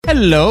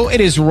Hello, it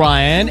is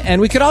Ryan,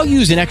 and we could all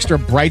use an extra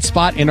bright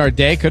spot in our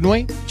day, couldn't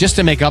we? Just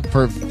to make up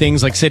for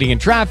things like sitting in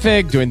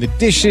traffic, doing the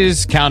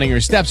dishes, counting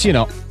your steps, you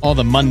know, all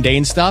the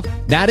mundane stuff.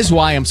 That is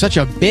why I'm such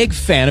a big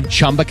fan of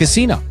Chumba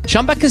Casino.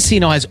 Chumba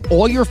Casino has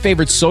all your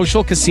favorite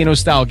social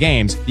casino-style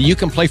games that you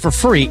can play for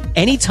free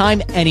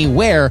anytime,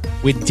 anywhere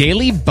with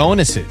daily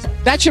bonuses.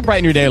 That should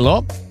brighten your day a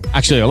little.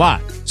 Actually, a lot.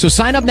 So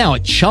sign up now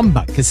at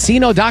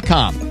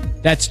ChumbaCasino.com.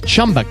 That's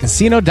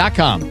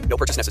ChumbaCasino.com. No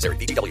purchase necessary.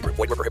 VGW Group.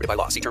 Void where prohibited by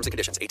law. See terms and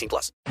conditions.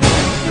 18+.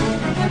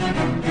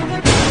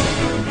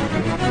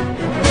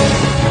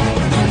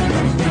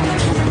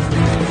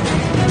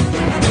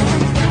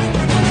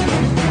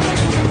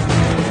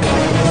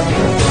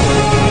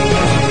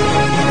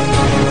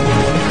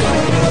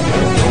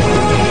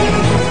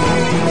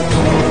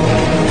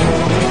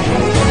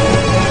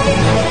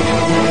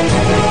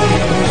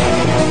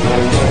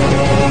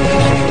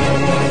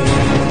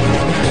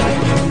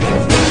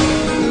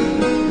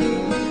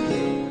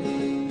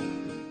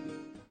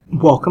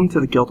 Welcome to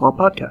the Guildhall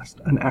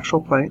Podcast, an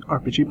actual play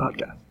RPG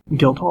podcast.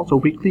 Guildhall is a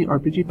weekly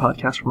RPG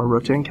podcast from a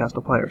rotating cast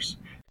of players.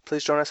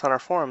 Please join us on our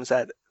forums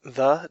at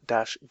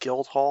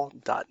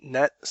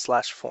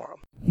the-guildhall.net/forum.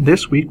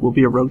 This week will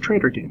be a Rogue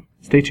Trader game.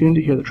 Stay tuned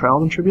to hear the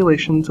trials and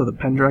tribulations of the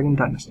Pendragon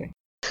Dynasty.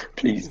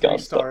 Please,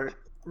 God,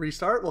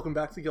 Restart. Welcome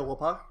back to the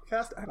Guildhall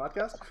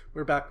Podcast.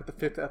 We're back with the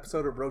 5th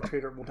episode of Rogue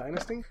Trader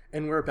Dynasty,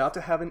 and we're about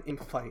to have an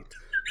ink fight.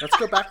 Let's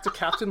go back to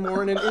Captain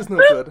Morin and Is No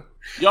Good.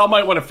 Y'all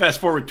might want to fast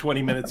forward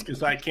 20 minutes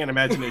because I can't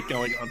imagine it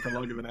going on for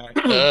longer than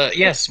that.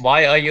 Yes,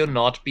 why are you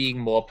not being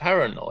more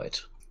paranoid?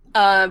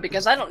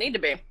 Because I don't need to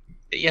be.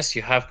 Yes,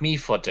 you have me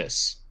for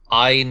this.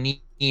 I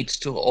need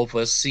to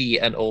oversee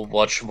and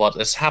overwatch what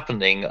is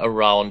happening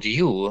around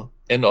you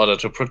in order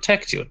to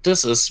protect you.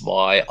 This is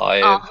why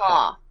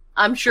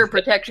I'm sure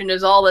protection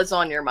is all that's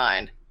on your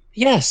mind.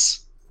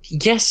 Yes,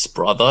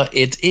 brother,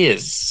 it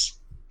is.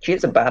 She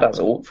is a badass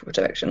orc for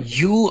protection.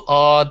 You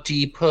are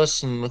the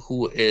person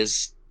who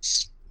is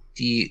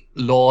the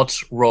Lord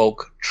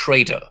Rogue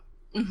Trader.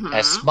 Mm-hmm.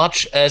 As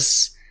much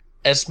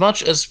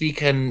as we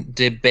can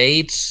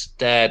debate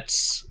that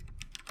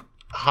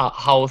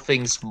how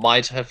things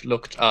might have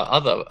looked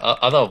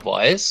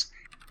otherwise,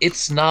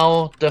 it's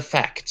now the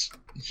fact.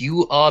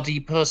 You are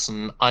the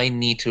person I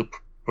need to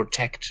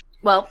protect.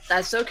 Well,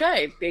 that's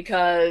okay,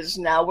 because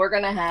now we're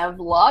going to have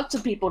lots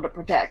of people to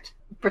protect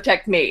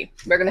me.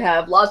 We're going to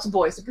have lots of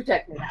boys to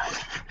protect me now.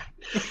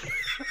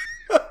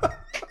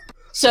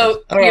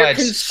 So your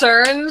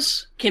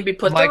concerns can be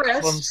put to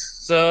rest. My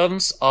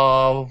concerns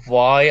are,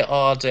 why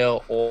are there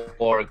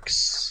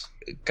orcs?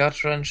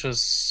 Gut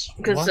wrenches.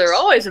 Because there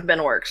always have been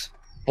orcs.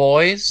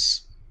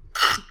 Boys?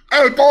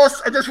 Hey,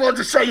 boss, I just wanted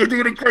to say you're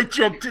doing a great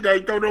job today.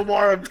 Don't know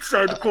why I'm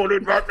trying to call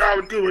in right now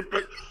and do it,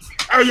 but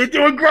hey, you're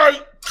doing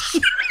great.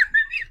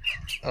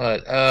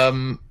 Alright,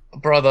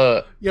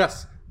 brother.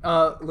 Yes.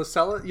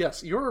 Lysella,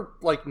 yes, you're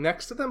like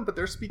next to them, but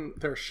they're speaking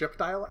their ship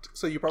dialect,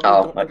 so you probably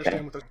don't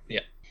understand what they're.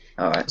 Yeah.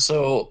 All right.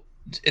 So,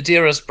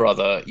 dearest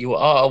brother, you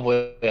are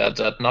aware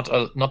that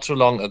not too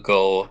long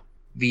ago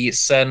we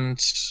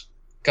sent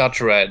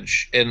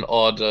Gutwrench in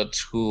order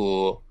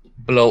to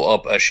blow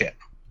up a ship,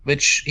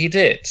 which he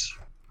did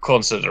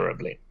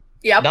considerably.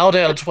 Yep. Now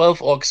there are 12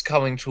 orcs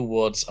coming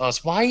towards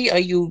us. Why are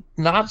you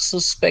not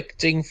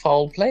suspecting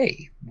foul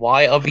play?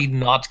 Why are we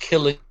not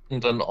killing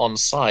them on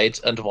site,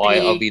 and why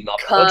are we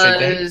not approaching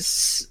them?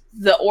 Because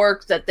the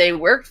orc that they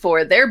worked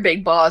for, their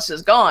big boss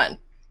is gone.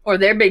 Or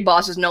their big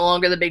boss is no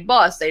longer the big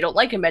boss. They don't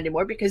like him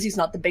anymore because he's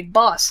not the big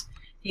boss.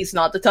 He's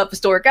not the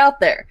toughest orc out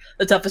there.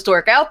 The toughest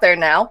orc out there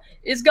now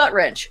is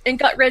Gutwrench, and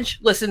Gutwrench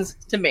listens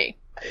to me.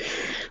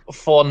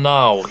 For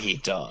now, he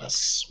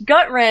does.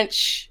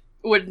 Gutwrench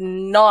would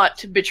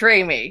not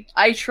betray me.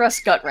 I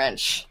trust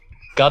Gutwrench.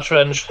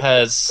 Gutwrench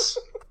has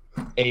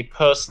a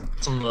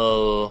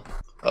personal...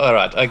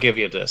 Alright, I give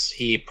you this.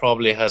 He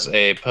probably has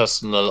a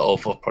personal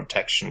oath of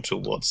protection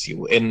towards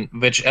you, in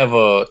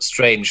whichever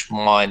strange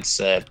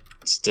mindset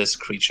this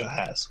creature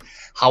has.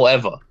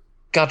 However,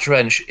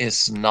 Gutwrench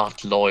is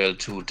not loyal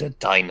to the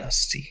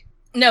dynasty.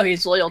 No,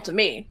 he's loyal to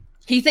me.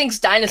 He thinks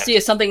dynasty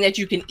is something that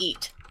you can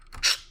eat.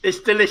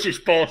 It's delicious,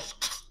 boss.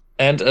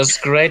 And as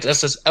great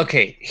as this...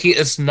 Okay, he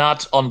is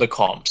not on the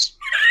comms.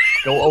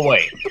 Go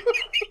away.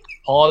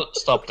 Paul,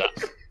 stop that.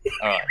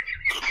 Alright.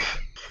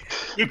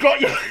 You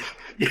got your...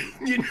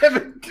 You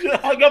never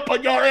hung up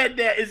on your end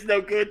there. It's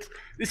no good.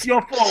 It's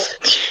your fault.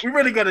 We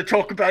really got to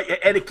talk about your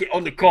etiquette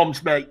on the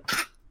comms, mate.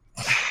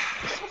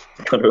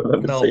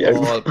 No,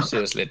 Paul,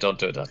 seriously, don't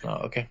do that now,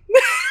 okay?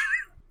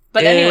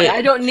 But anyway,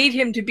 I don't need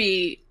him to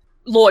be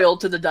loyal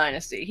to the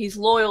dynasty. He's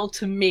loyal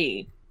to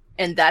me,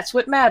 and that's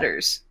what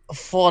matters.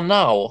 For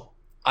now,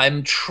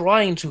 I'm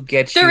trying to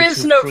get there you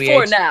is to no create...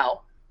 for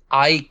now.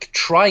 I'm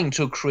trying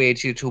to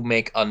create you to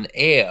make an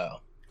heir.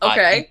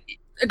 Okay.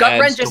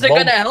 Gutwrench isn't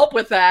going to help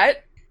with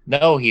that.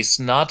 No, he's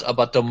not.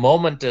 But the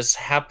moment this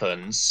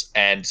happens,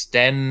 and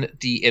then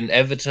the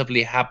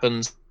inevitably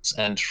happens,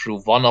 and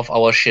through one of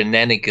our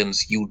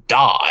shenanigans you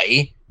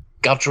die,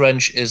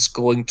 Gutwrench is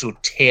going to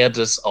tear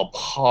this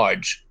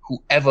apart.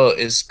 Whoever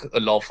is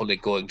lawfully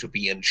going to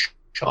be in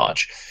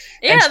charge.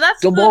 Yeah, And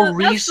that's the more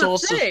that's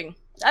resources. the thing.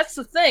 That's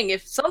the thing.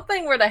 If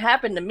something were to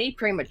happen to me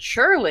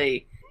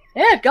prematurely,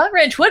 yeah, Gut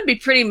Wrench would be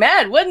pretty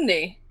mad, wouldn't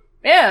he?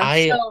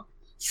 Yeah, so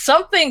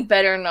something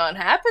better not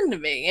happen to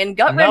me. And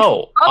Gut Wrench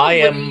would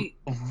I probably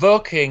am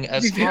working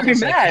as be hard very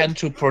as I mad. can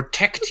to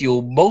protect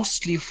you,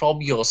 mostly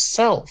from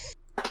yourself.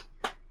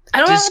 I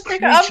don't This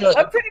think creature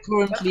I'm is pretty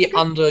currently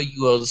under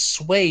your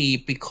sway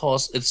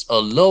because it's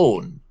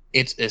alone.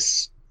 It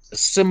is a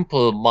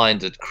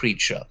simple-minded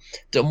creature.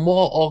 The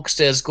more orcs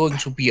there's going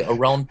to be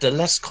around, the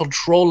less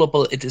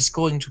controllable it is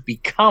going to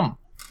become.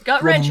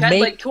 Gut Wrench had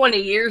like 20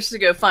 years to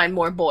go find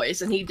more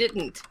boys, and he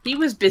didn't. He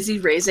was busy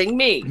raising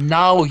me.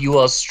 Now you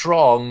are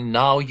strong.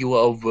 Now you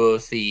are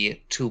worthy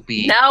to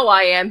be. Now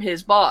I am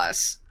his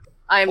boss.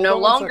 I am Hold no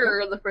on one longer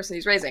second. the person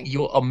he's raising.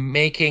 You are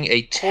making a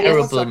Hold on one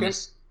terrible second.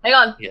 mistake. Hang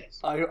on. Yes.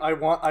 I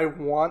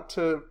want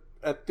to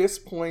at this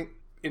point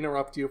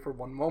interrupt you for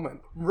one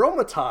moment.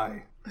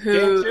 Romatai.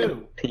 Who? Dan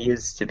too. He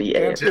used to be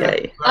Dan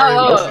AFK.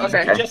 Oh,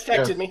 okay. He just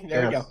texted me.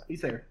 There we go.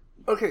 He's there.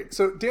 Okay,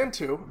 so Dan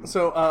too.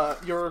 So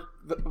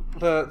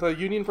the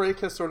union break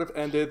has sort of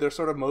ended. They're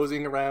sort of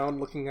moseying around,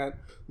 looking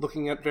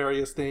at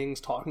various things,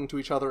 talking to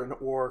each other in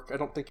Orc. I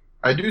don't think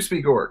I do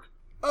speak Orc.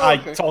 Oh, I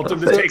okay. told him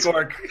to take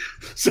Orc,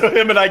 so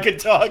him and I could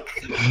talk.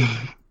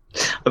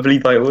 I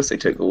believe I also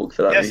took Orc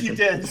for that Yes, reason. you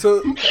did.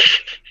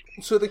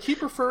 So they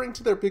keep referring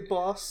to their big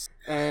boss,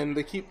 and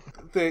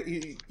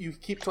you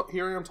keep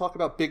hearing them talk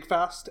about Big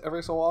Fast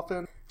every so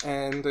often,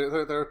 and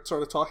they're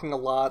sort of talking a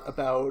lot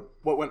about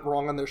what went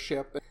wrong on their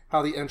ship,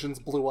 how the engines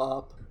blew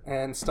up,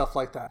 and stuff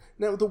like that.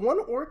 Now, the one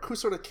orc who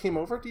sort of came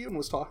over to you and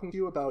was talking to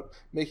you about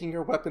making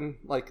your weapon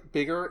like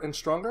bigger and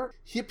stronger,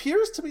 he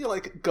appears to be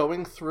like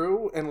going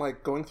through a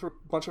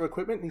bunch of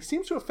equipment, and he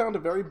seems to have found a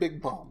very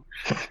big bomb.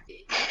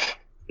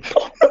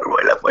 Oh no,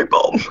 I left my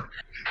bomb.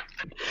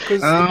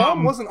 Because the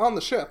bomb wasn't on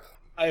the ship.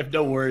 I have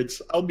no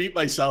words. I'll mute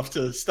myself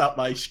to stop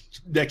my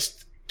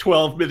next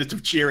 12 minutes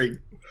of cheering.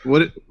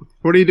 What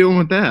are you doing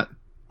with that?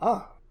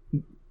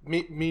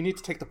 Me need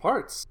to take the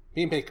parts.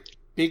 Me make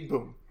big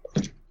boom.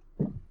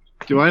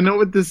 Do I know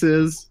what this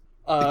is?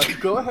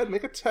 Go ahead,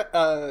 make a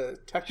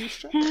tech use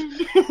check.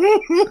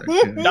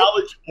 Okay.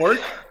 Knowledge work.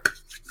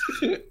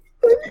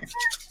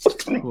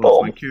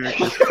 Well, my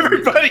character.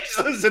 Everybody's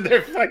losing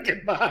their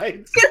fucking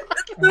minds.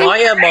 Why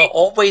am I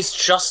always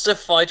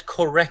justified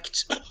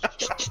correct?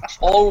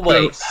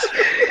 Always.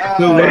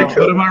 So what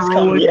am I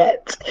rolling?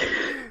 Yet.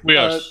 We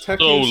are Tech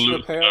so use, loose.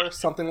 repair,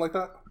 something like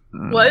that.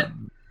 What?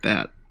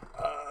 That.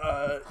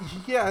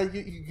 Yeah,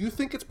 you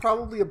think it's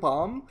probably a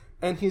bomb,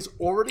 and he's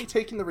already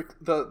taken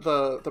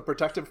the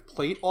protective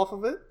plate off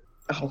of it.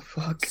 Oh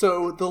fuck.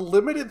 So the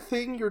limited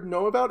thing you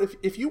know about,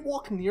 if you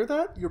walk near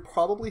that, you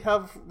probably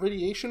have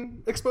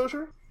radiation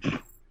exposure.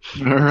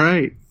 All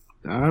right.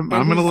 I'm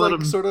gonna let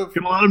him.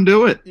 Gonna let him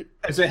do it.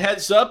 As a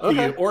heads up,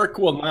 Okay. the orc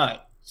will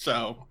not.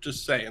 So,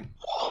 just saying.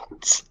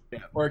 What? Yeah,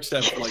 orcs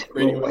have like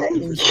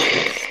radioactive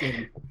resistant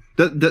skin.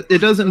 It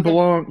doesn't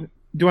belong.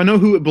 Do I know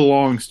who it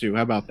belongs to?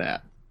 How about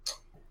that?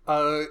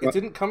 It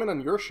didn't come in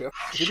on your ship.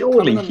 It didn't Surely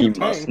come in on he your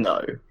must tank.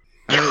 know.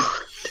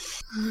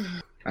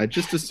 I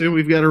just assume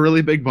we've got a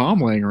really big bomb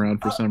laying around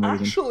for some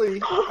reason.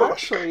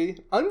 Actually,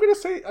 I'm gonna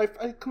say I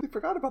completely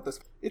forgot about this.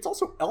 It's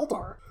also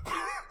Eldar.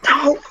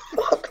 Oh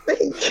fuck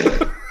me.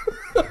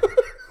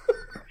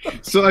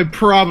 So I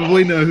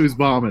probably know whose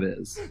bomb it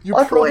is. You I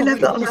thought I probably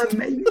left that on know- our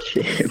main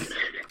ship.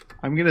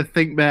 I'm gonna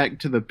think back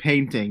to the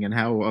painting and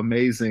how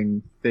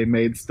amazing they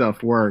made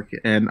stuff work,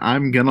 and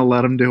I'm gonna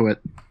let them do it.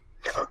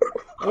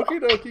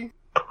 Okie dokie.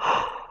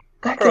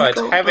 Right,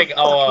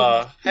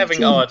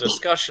 having our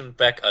discussion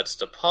back at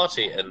the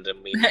party in the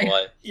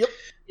meanwhile.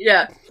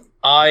 Yeah.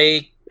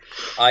 I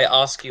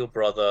ask you,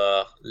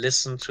 brother,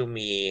 listen to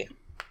me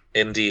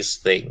in these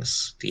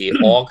things. The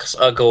orcs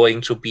are going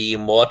to be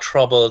more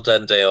trouble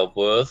than they are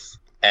worth,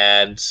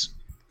 and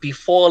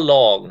before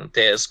long,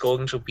 there is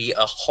going to be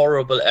a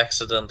horrible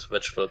accident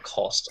which will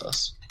cost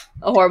us.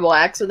 A horrible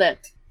accident.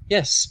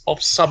 Yes,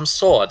 of some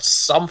sort.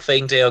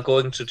 Something they are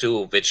going to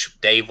do, which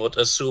they would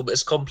assume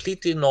is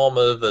completely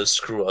normal, will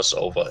screw us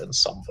over in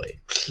some way.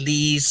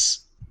 Please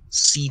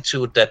see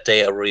to that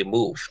they are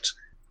removed.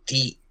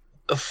 The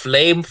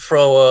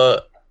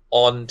flamethrower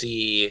on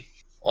the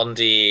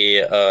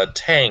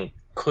tank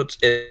could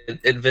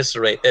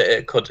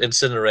could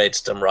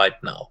incinerate them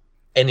right now.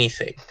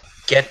 Anything.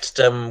 Get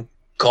them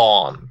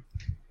gone.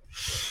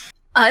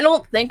 I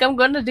don't think I'm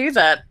going to do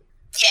that.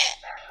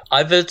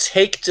 I will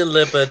take the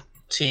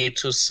liberty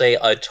to say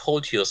I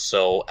told you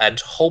so, and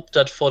hope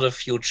that for the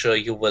future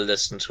you will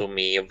listen to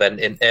me when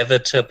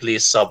inevitably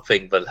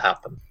something will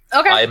happen.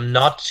 Okay. I'm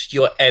not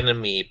your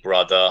enemy,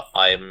 brother.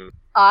 I'm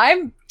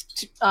not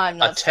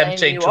attempting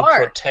saying you to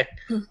are.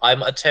 protect.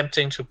 I'm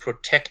attempting to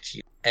protect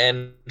you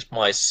and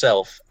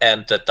myself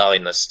and the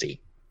dynasty.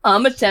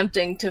 I'm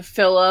attempting to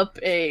fill up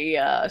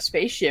a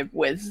spaceship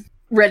with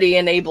ready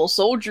and able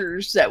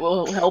soldiers that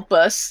will help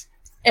us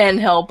and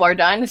help our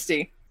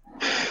dynasty.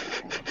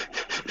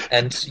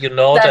 And you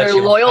know that that are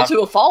you loyal have, to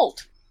a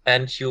fault.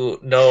 and you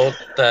know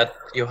that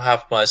you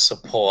have my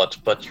support,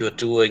 but you're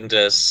doing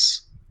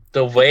this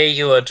The way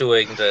you are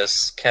doing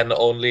this can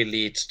only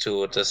lead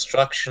to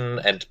destruction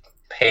and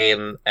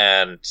pain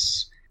and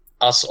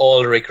us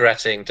all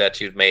regretting that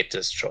you made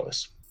this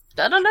choice.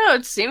 I don't know.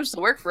 It seems to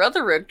work for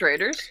other rogue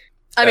traders.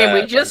 I mean,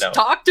 we just no.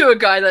 talked to a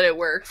guy that it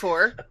worked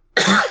for.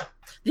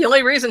 The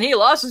only reason he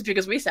lost is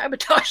because we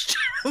sabotaged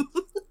him.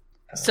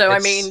 So, I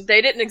mean,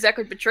 they didn't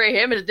exactly betray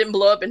him, and it didn't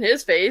blow up in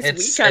his face.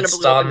 It's We kind of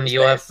blew up in his done. You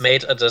face. have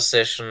made a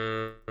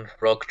decision,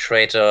 Rogue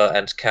Trader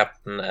and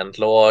Captain and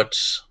Lord.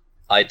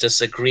 I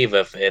disagree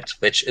with it,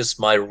 which is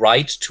my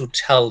right to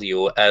tell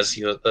you as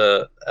your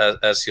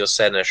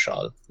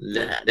seneschal.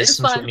 That is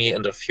Listen to fine. me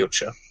in the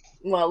future.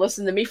 Well,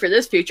 listen to me for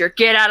this future.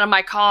 Get out of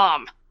my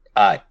comm.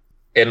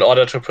 In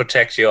order to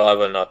protect you, I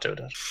will not do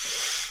that.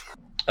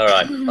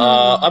 Alright,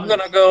 I'm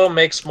gonna go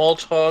make small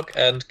talk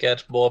and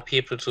get more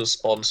people to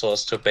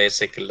sponsors to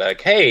basically like,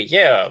 hey,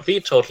 yeah, we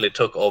totally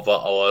took over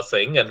our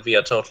thing and we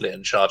are totally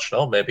in charge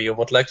now. Maybe you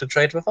would like to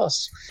trade with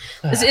us.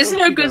 Isn't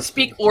no good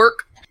speak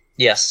orc?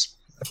 Yes.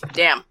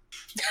 Damn.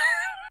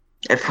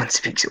 Everyone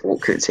speaks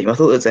orc, it seems. I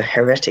thought it was a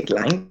heretic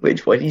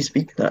language. Why do you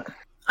speak that?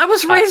 I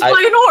was raised by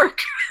an orc.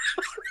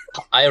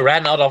 I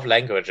ran out of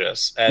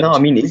languages. And No, I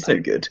mean, it's no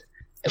good.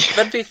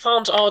 when we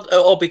found out,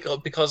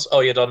 because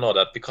you don't know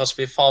that, because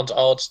we found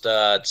out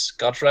that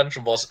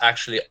Gutwrench was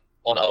actually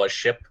on our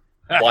ship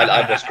while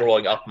I was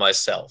growing up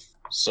myself.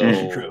 So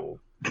True.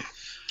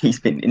 He's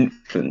been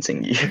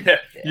influencing you.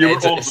 You were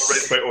It's- also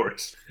raised by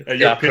orcs. And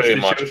Yeah, your pretty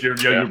picture much. shows your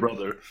younger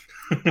brother.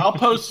 I'll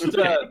post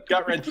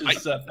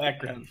Gutwrench's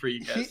background for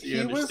you guys. So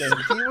you understand.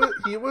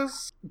 He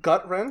was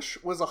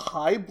Gutwrench was a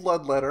high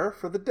bloodletter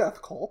for the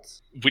Death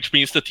Cult. Which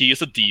means that he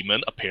is a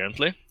demon,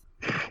 apparently.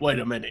 Wait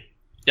a minute.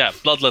 Yeah,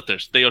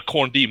 bloodletters. They are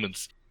corn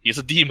demons. He's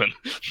a demon.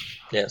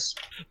 Yes.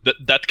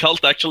 That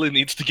cult actually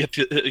needs to get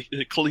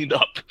cleaned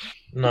up.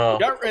 No.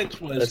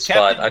 Gutwrench was It's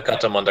captain. fine. I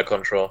got them under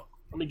control.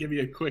 Let me give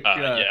you a quick.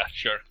 Yeah,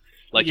 sure.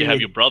 Like yeah, you have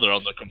yeah. your brother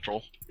under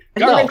control.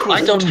 No, Gutwrench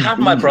was- I don't have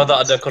my brother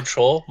under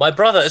control. My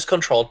brother is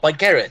controlled by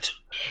Garrett.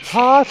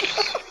 I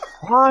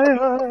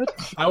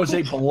was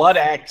a blood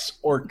axe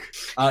orc.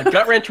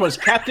 Gutwrench was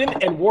captain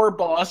and war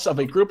boss of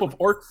a group of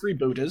orc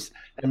freebooters,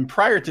 and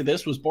prior to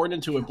this was born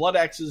into a blood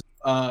axe's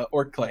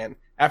orc clan.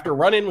 After a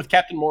run-in with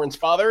Captain Morin's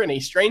father and a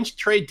strange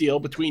trade deal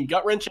between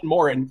Gutwrench and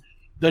Morin,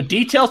 the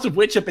details of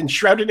which have been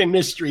shrouded in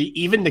mystery,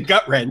 even to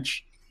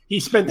Gutwrench, he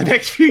spent the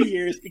next few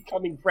years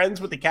becoming friends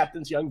with the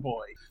captain's young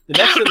boy, the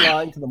next in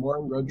line to the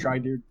Morin Rogue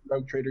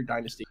Trader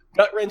dynasty.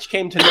 Gutwrench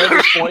came to know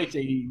this boy as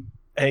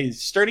a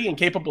sturdy and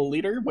capable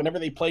leader whenever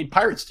they played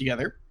pirates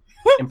together.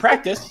 In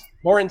practice,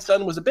 Morin's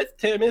son was a bit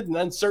timid and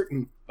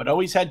uncertain, but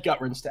always had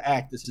Gutwrench to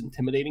act as an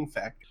intimidating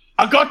factor.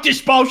 I got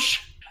this, boss!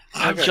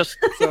 I'm just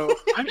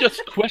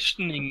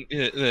questioning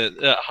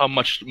how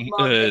much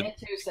Morin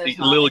too says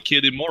hi. little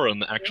kitty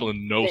Morin actually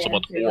knows Yeah,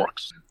 about too.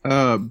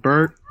 orcs.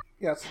 Bert,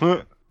 Yes.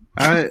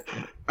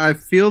 I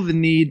feel the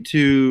need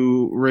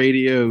to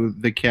radio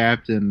the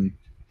captain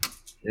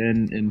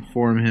and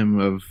inform him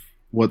of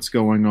what's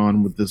going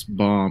on with this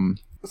bomb.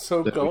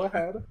 So go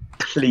ahead.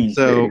 Please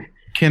So do.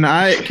 can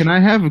I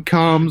have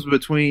comms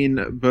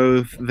between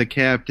both the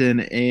captain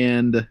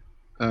and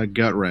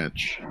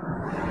Gutwrench?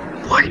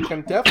 You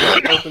can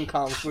definitely open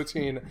comms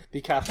between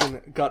the Captain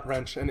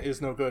Gutwrench and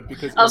Is No Good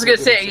because I was gonna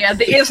say, yeah,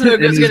 the is no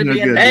good's Is gonna no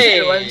be in good.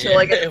 there until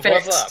I get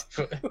what's fixed.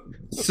 up?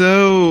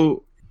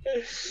 So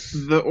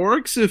the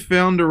orcs have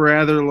found a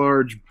rather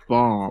large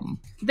bomb.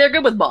 They're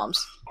good with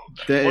bombs.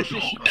 That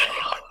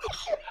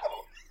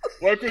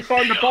Where'd they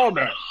find the bomb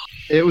at?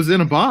 it was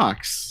in a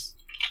box.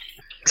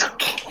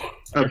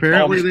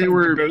 Apparently, they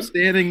were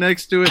standing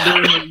next to it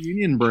during a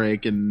union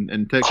break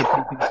and took a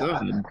peek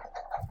inside.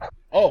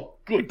 Oh,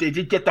 good. They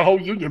did get the whole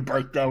union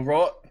breakdown,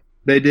 right?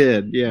 They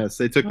did, yes.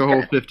 They took the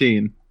whole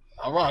 15.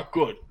 All right,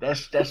 good.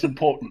 That's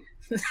important.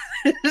 This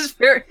is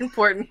very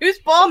important. Whose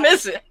bomb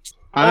is it?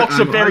 Orcs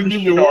are very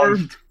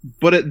unionized.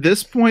 But at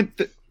this point,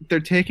 they're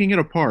taking it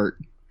apart.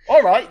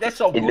 All right,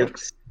 that's all It good.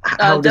 looks.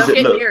 How does Don't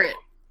it get look? near it.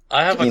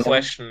 I have You a know?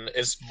 question.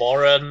 Is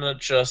Morin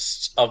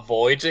just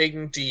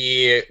avoiding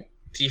the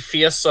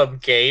fearsome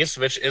gaze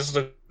which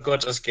Isla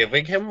Good is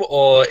giving him,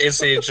 or is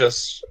he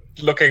just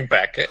looking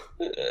back?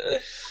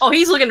 Oh,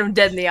 he's looking him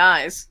dead in the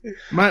eyes.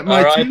 My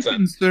All right, two then.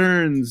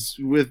 concerns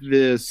with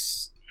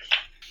this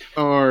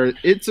are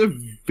it's a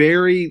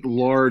very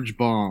large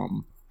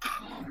bomb.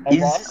 All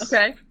right.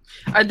 Okay.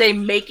 Are they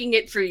making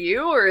it for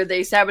you, or are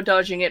they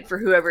sabotaging it for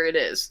whoever it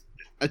is?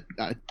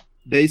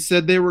 They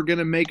said they were going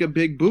to make a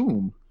big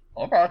boom.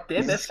 All right,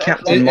 then. That's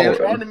Captain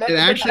Morin. And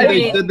actually,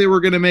 they said they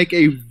were going to make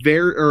a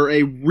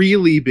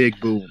really big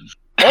boom.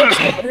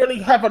 Orcs really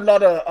have a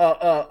lot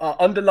of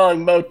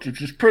underlying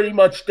motives. It's pretty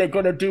much they're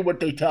going to do what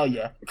they tell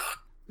you.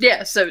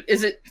 Yeah, so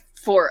is it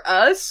for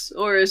us,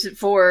 or is it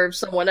for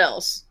someone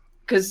else?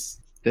 Because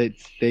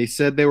They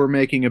said they were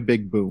making a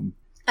big boom.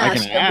 I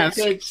can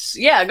ask.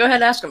 Yeah, go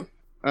ahead and ask him.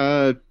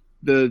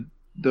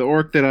 The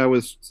orc that I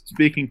was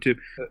speaking to,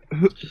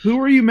 who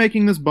are you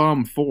making this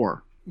bomb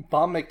for?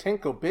 Bomb make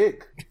tank go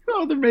big.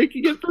 Oh, they're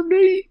making it for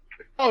me.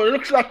 Oh, it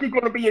looks like you're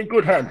going to be in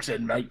good hands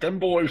then, mate. Them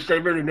boys, they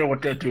really know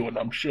what they're doing,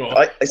 I'm sure.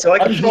 I can saw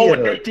hear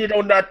what they did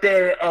on that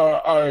there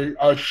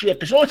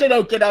ship. As long as they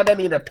don't get out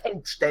any of the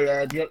paints they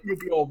had, you'll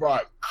be all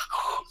right.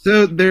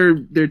 So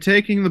they're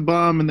taking the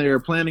bomb and they are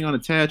planning on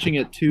attaching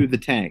it to the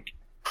tank.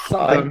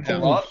 I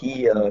can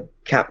hear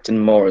Captain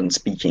Moran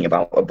speaking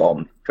about a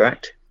bomb,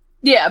 correct?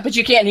 Yeah, but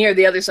you can't hear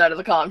the other side of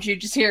the comms. You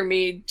just hear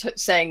me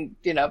saying,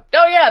 oh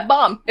yeah,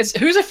 bomb. Who's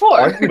it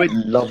for? I would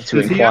love to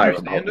inquire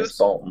about this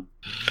bomb.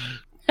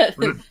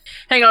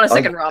 Hang on a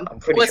second,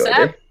 Rob. What's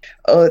that?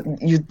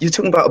 You're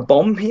talking about a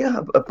bomb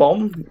here? A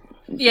bomb?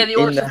 Yeah, the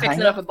orcs are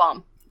fixing up a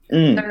bomb.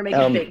 They're gonna make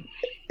it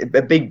big.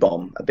 A big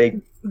bomb.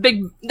 Big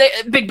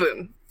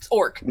boom. It's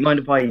orc. Mind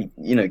if I,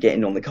 get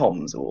in on the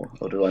comms, or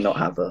do I not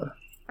have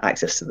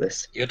access to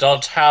this? You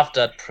don't have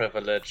that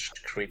privilege,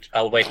 creature.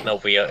 Oh, wait, no,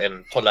 we are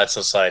in polite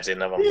society,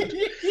 never mind.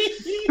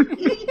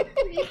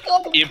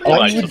 In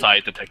polite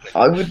society, technically.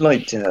 I would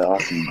like to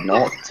ask you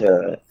not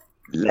to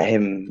let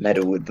him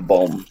meddle with the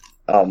bomb,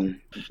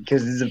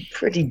 because there's a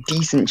pretty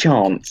decent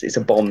chance it's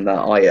a bomb that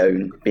I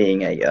own,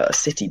 being a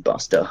city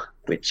buster,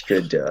 which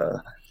could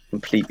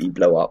completely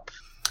blow up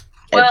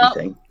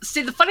everything.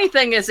 See, the funny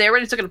thing is they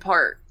already took it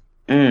apart.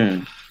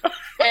 And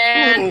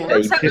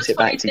they put it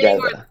back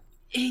together.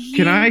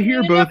 Can I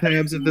hear both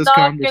halves of this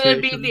conversation? Not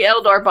going to be the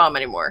Eldar bomb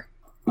anymore.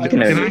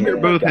 Can I hear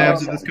both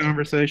halves of this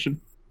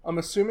conversation? I'm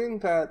assuming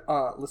that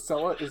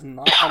Lysella is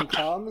not on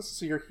comms,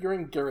 so you're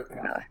hearing Garrett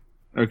now.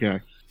 Okay.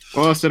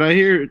 Austin, I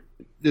hear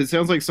it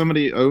sounds like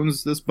somebody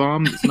owns this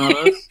bomb. It's not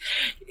us.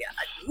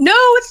 No,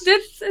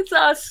 it's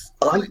us.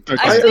 I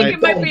think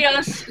it might be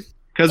us.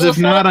 Because if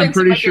not, I'm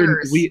pretty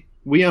sure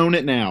we own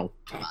it now.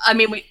 I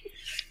mean,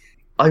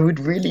 I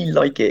would really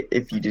like it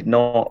if you did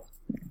not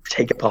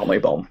take apart my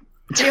bomb.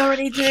 They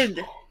already did.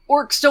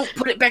 Orcs don't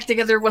put it back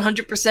together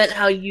 100%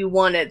 how you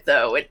want it,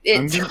 though.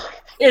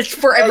 It's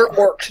forever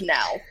orc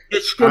now.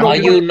 Are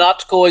you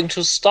not going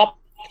to stop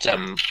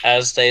them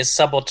as they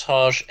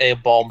sabotage a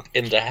bomb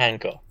in the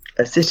hangar?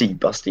 A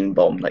city-busting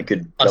bomb that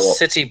could blow up a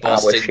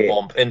city-busting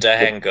bomb in the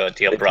hangar,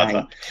 dear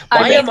brother.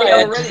 Why am I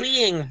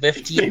agreeing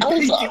with the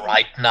Elder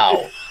right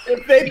now?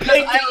 If they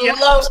paint it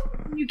yellow,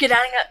 you getting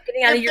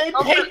out of your if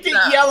they paint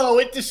it yellow,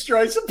 it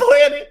destroys the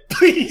planet.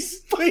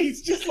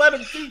 Please, just let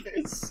them do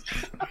this.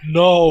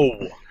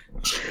 No.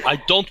 I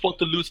don't want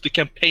to lose the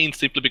campaign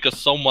simply because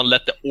someone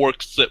let the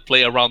orcs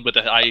play around with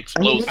the high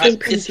explosives.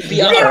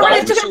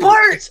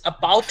 It's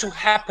about to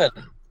happen.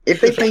 If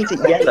they paint it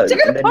yellow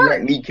and then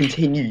let me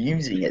continue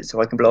using it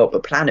so I can blow up a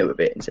planet with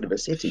it instead of a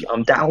city,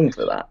 I'm down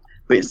for that.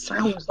 But it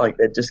sounds like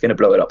they're just going to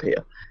blow it up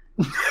here.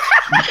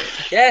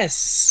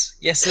 Yes,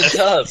 it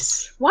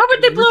does. Why would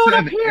they blow it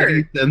up here?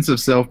 Any sense of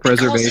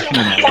self-preservation?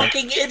 Because you're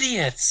fucking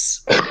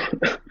idiots.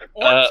 Orcs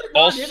are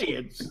not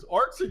idiots.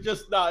 Orcs are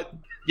just not.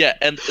 Yeah,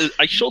 and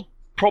I should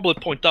probably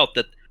point out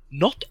that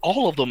not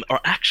all of them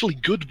are actually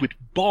good with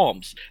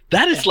bombs.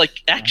 That is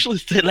actually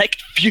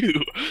select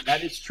few.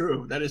 That is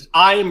true.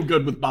 I am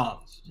good with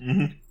bombs.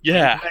 Mm-hmm.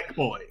 Yeah. Mech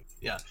boy.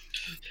 Yeah.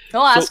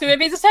 Well, ask him if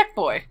he's a tech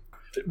boy.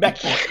 Mech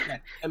boy.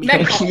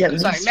 Mech boy.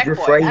 Sorry, mech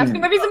boy. Ask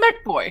him if he's a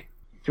mech boy.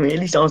 Can we at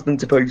least ask them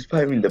to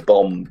postpone the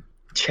bomb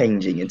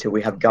changing until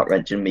we have Gut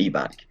Wrench and me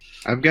back?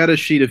 I've got a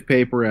sheet of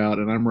paper out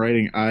and I'm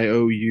writing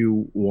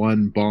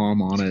IOU1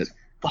 bomb on it.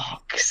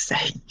 Fuck's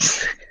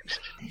sakes.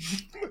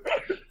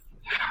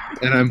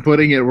 And I'm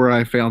putting it where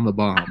I found the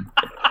bomb.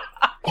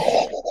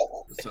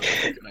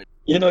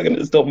 You're not going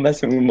to stop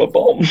messing with my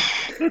bomb.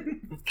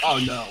 Oh,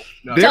 no.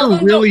 They're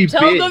really big.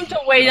 Tell them to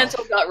wait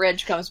until Gut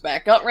Wrench comes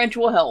back. Gut Wrench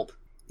will help.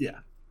 Yeah.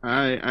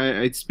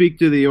 I speak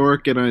to the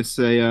orc and I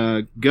say,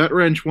 Gut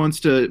Wrench wants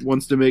to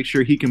make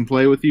sure he can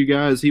play with you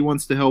guys. He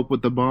wants to help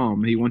with the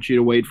bomb. He wants you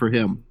to wait for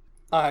him.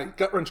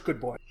 Gut Wrench, good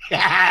boy.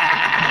 Thank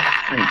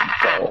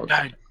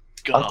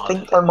God. I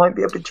think I might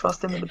be able to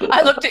trust him in a bit.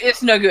 I looked at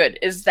it's no good.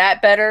 Is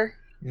that better?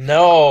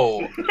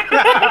 No.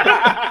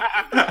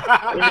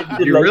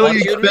 You really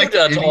knew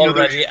that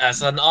already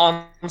as an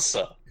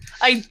answer.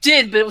 I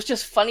did, but it was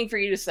just funny for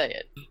you to say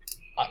it.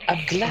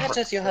 I'm glad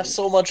that you have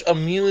so much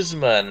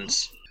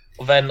amusement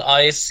when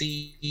I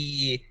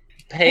see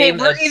pain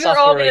we're and either suffering.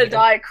 all going to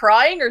die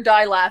crying or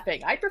die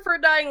laughing. I prefer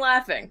dying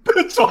laughing.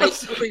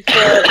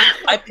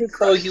 I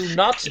prefer you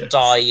not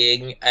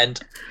dying and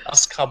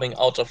us coming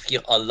out of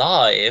here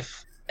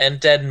alive, and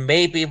then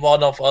maybe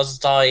one of us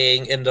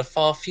dying in the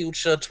far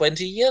future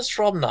 20 years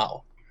from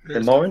now. The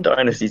Moran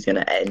Dynasty is going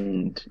to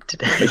end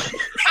today.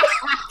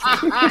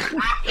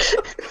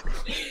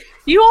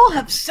 You all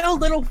have so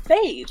little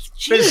faith.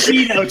 The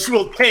Xenos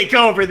will take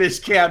over this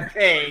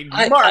campaign.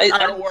 Mark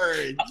our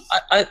words.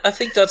 I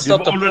think that's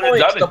not the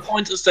point. The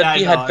point is that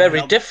we had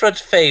very different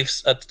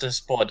faiths at this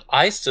point.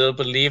 I still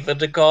believe in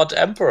the God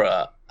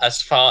Emperor,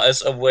 as far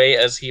as away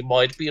as he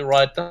might be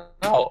right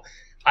now.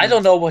 I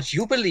don't know what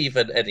you believe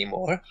in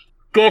anymore.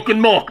 Talk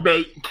and mock,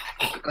 mate.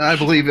 I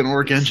believe in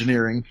orc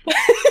engineering.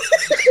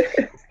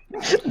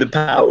 The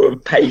power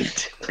of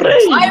paint.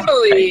 I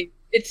believe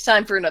it's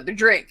time for another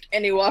drink.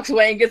 And he walks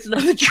away and gets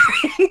another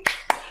drink.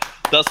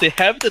 Does he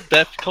have the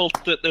death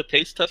cult the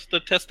taste tester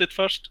tested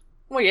first?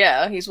 Well,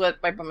 yeah, he's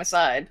right by my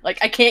side. Like,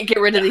 I can't get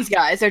rid of these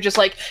guys. They're just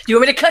like, do you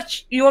want me to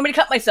cut? You want me to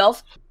cut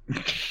myself?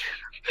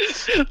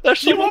 That's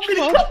so You want me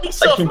to cut I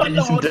myself, can my give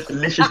you some lord?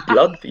 delicious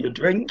blood for your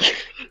drink.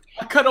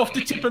 I cut off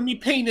the tip of me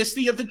penis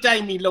the other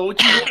day, me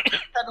lord. You want me to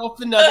cut off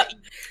another?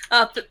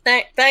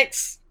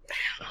 Thanks.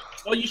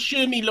 Are you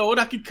sure, me lord?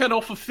 I could cut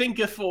off a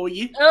finger for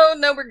you. Oh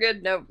no, we're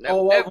good. No.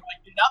 All right,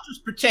 I'll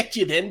just protect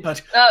you then.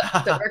 But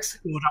That works.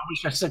 God, I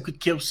wish I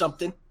could kill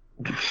something.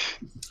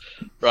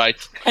 Right.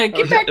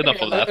 Get back Enough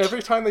here. of that.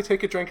 Every time they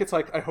take a drink, it's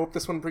like, I hope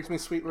this one brings me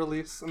sweet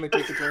release, and they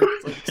take a drink.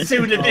 It's like,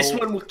 Sooner oh. this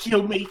one will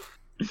kill me.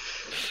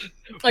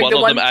 Like One the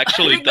of one, them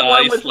actually I think the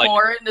one dies, with like-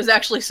 Morin is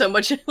actually so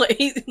much like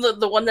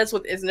the one that's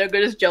with Is No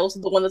Good is jealous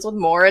of the one that's with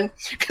Morin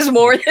because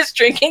Morin is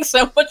drinking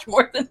so much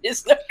more than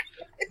Is No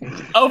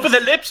Good. Over the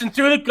lips and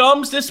through the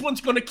gums. This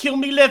one's gonna kill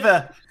me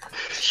liver.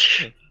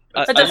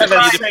 That doesn't I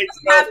matter.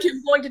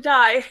 I'm going to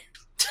die.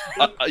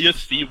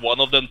 just see one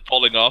of them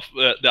falling off.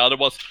 The other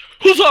was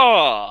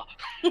huzzah!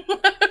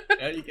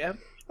 There you go.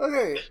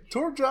 Okay,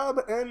 Tour Job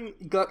and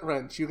Gut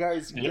Wrench, you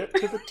guys get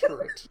to the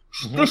turret.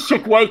 This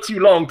took way too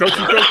long, don't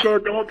you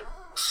think, Dog?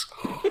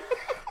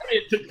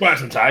 It took quite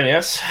some time,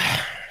 yes.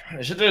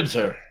 Yes, it did,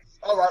 sir.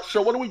 All right.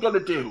 So what are we gonna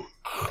do?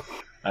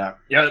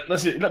 Yeah,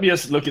 let me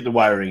just look at the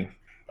wiring.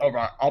 All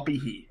right. I'll be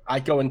here. I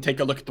go and take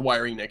a look at the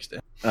wiring next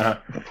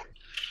to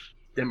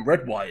them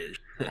red wires.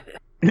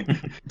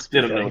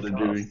 Still don't know what they're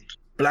doing.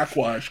 Black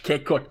wires.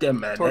 Can't cut them,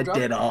 man. Tour They're Job,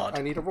 dead on.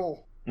 I need a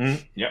roll.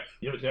 Yep.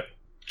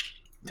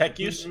 Tech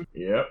use?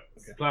 Yep.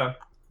 Good plan.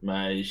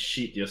 My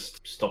sheet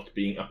just stopped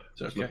being up.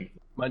 So Okay. looking.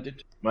 Mine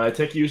did. My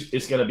tech use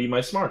is gonna be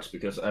my smarts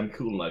because I'm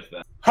cool like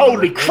that.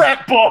 Holy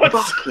crap, boss!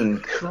 Fucking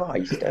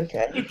Christ,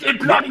 okay. You did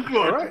bloody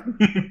good. Alright.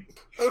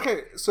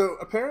 Okay, so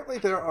apparently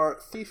there are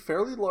 3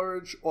 fairly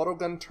large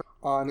autogun turrets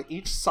on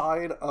each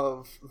side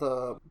of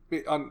the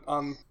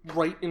on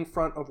right in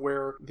front of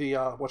where the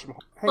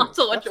whatchamacallit.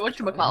 So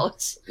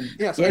whatchamacallits.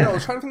 Yes, I know. I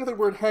was trying to think of the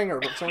word hangar,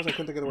 but for some reason I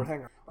couldn't think of the word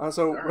hangar.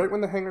 So right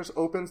when the hangars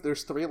opens,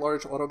 there's 3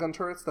 large autogun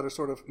turrets that are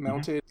sort of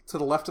mounted to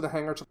the left of the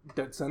hangar, to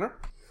dead center.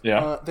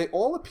 Yeah. They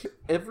all appear.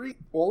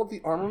 All of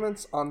the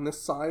armaments on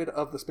this side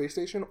of the space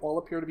station all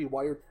appear to be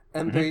wired,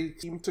 and they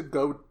seem to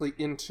go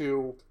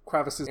into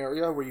Kravis's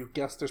area, where you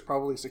guess there's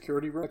probably a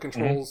security room that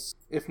controls,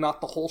 if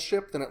not the whole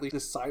ship, then at least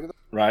this side of it.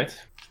 Right.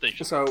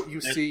 Station. So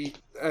you see,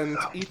 and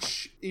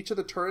each of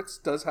the turrets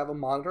does have a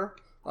monitor,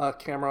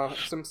 camera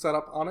system set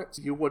up on it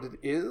to view what it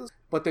is.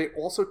 But they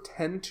also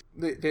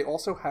they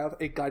also have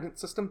a guidance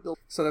system built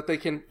so that they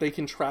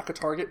can track a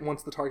target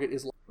once the target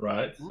is.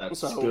 Right. That's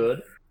So,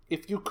 good.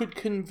 If you could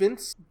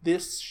convince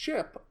this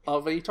ship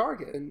of a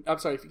target,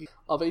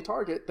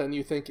 then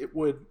you think it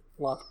would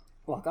lock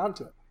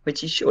onto it.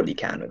 Which you surely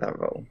can with that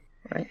roll,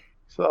 right?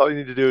 So all you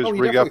need to do is Oh, he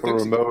rig up a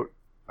definitely thinks remote.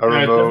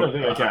 I definitely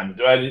think I can.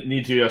 Do I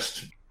need to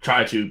just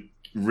try to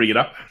rig it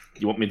up?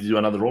 You want me to do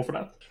another roll for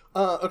that?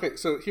 Okay,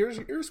 so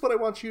here's what I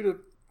want you to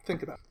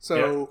think about.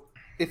 So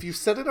if you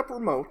set it up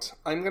remote,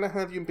 I'm going to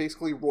have you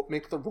basically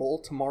make the roll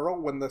tomorrow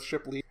when the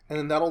ship leaves, and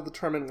then that'll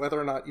determine whether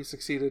or not you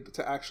succeeded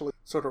to actually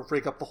sort of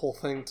rig up the whole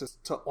thing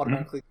to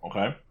automatically.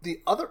 Okay.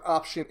 The other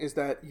option is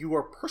that you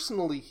are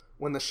personally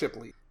when the ship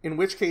leaves, in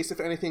which case, if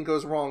anything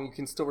goes wrong, you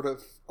can still sort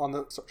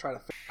of try to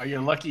fix. Are you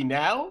lucky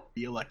now? Are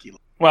you lucky?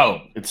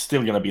 Well, it's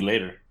still gonna be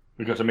later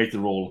because I make the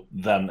roll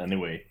then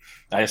anyway.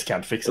 I just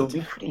can't fix It'll it.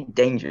 be pretty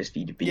dangerous for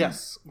you to be.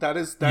 Yes, that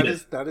is.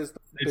 It's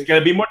Big...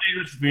 gonna be more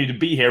dangerous for me to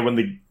be here when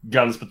the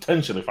guns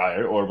potentially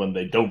fire or when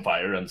they don't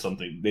fire and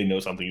they know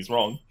something is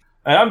wrong.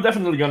 And I'm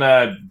definitely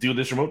gonna do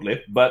this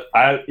remotely, but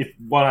I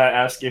want to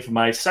ask if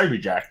my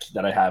cyberjack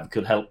that I have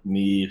could help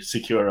me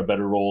secure a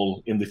better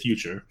roll in the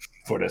future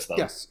for this stuff.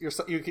 Yes,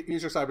 you can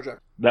use your cyberjack.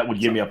 That would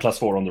give me a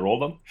 +4 on the roll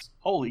then.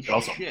 Holy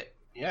Awesome. shit!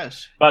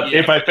 Yes. But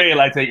if I fail,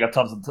 I take a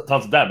tons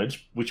of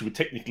damage, which we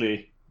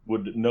technically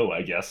would know,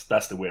 I guess.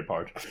 That's the weird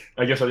part.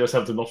 I guess I just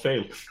have to not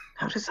fail.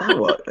 How does that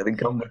work? The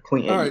gun would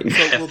point at Alright, you.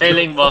 so we'll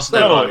Failing was the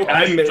No, bug.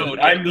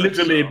 I'm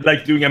literally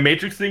like doing a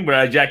matrix thing where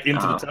I jack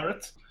into the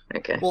turret.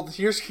 Okay. Well,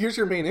 here's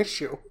your main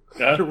issue.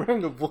 Yeah. You're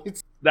wearing a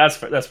void. That's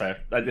fair.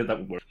 That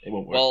would work. It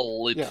won't work.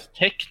 Well, it's Yeah.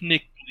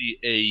 technically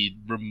a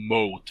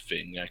remote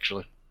thing,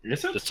 actually.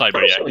 Is it? The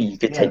cyber I'm sure you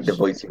could take the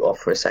voice suit off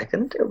for a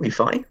second. It'll be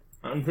fine.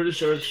 I'm pretty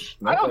sure it's.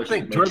 I don't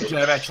think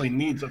Dwarfjab actually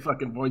needs a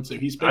fucking void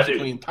suit. He's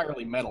basically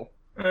entirely metal.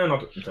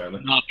 Not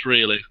entirely. Not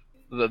really.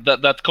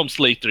 That comes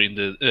later in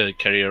the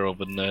career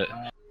of an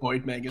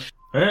Void Magus.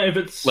 If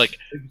it's like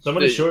if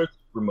somebody's sure it's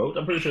remote,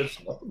 I'm pretty sure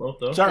it's not remote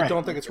though. Sorry. I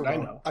don't think it's I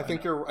remote. know. I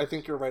think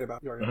you're right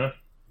about. You're right. Uh-huh.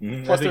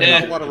 Mm-hmm. Plus, I think there's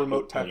not Yeah. a lot of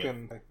remote tech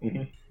in.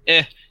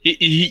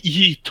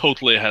 he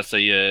totally has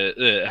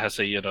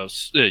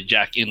a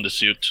jack in the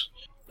suit,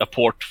 a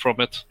port from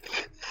it.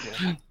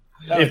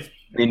 If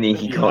Meaning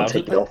he can't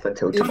take it off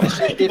until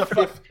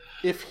tomorrow.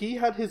 If he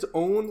had his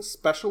own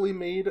specially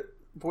made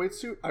void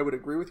suit, I would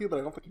agree with you, but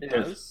I don't think he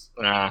does.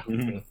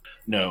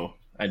 No,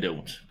 I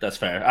don't. That's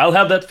fair. I'll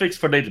have that fixed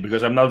for later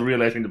because I'm not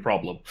realizing the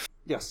problem.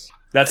 Yes.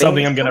 That's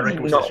something I'm gonna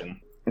requisition.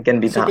 going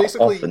to be So that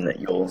basically- often that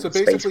you're So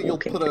basically, you'll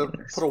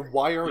spacewalking. put a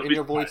wire in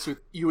your void suit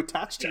you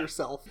attach to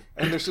yourself,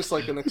 and there's just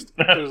like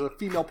there's a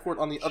female port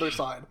on the other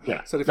side.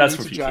 Yeah, So if you that's need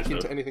for to future jack stuff.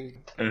 into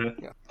anything,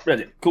 yeah.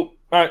 Ready. Cool.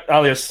 All right,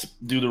 I'll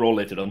just do the roll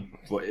later then,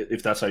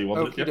 if that's how you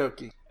want Okie it. Yeah.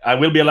 dokie. I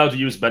will be allowed to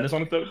use Bendis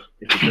on it though,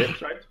 if you play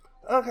it, right?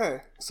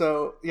 Okay,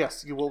 so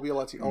yes, you will be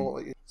allowed to. I'll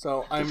let you.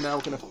 So I'm now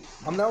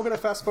gonna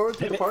fast forward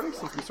through the party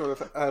since we sort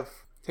of have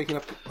taken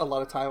up a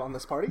lot of time on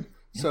this party.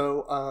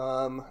 So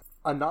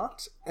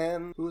Anat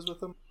and who was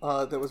with them?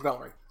 That was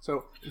Valerie.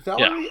 So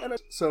Valerie and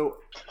so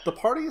the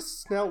party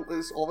is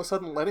all of a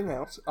sudden letting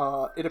out.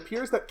 It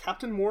appears that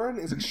Captain Warren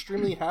is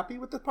extremely happy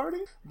with the party,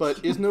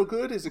 but Is No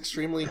Good is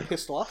extremely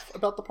pissed off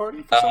about the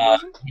party for some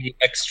reason. He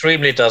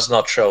extremely does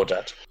not show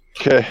that.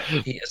 Okay.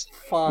 He is.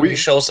 Fine. He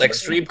shows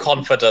extreme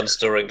confidence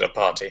during the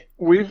party.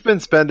 We've been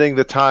spending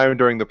the time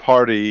during the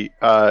party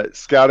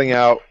scouting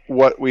out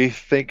what we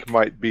think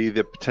might be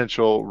the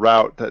potential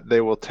route that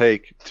they will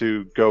take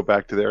to go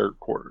back to their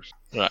quarters.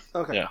 Right.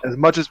 Okay. Yeah. As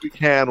much as we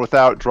can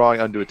without drawing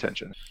undue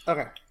attention.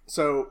 Okay,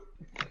 so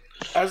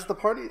as the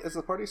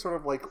party sort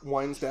of like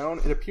winds down,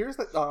 it appears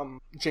that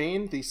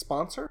Jane, the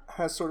sponsor,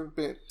 has sort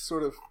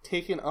of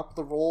taken up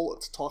the role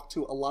to talk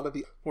to a lot of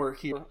the who are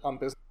here on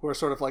business, who are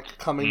sort of like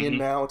coming in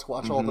now to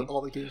watch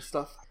all the game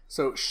stuff.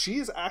 So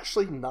she's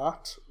actually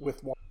not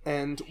with Juan,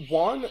 and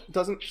Juan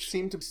doesn't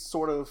seem to be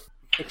sort of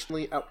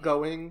extremely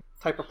outgoing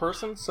type of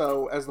person.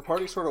 So as the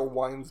party sort of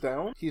winds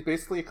down, he's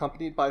basically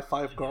accompanied by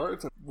 5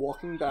 guards and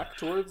walking back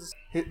towards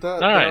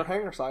their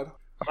hangar side.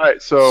 All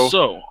right,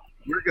 so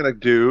we're gonna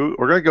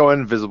go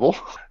invisible.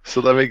 So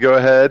let me go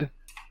ahead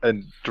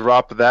and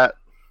drop that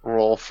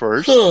roll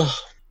first.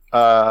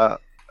 How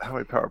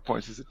many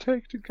PowerPoints does it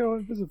take to go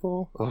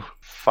invisible? Oh,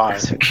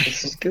 5.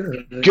 This is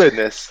good.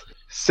 Goodness,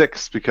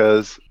 6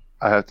 because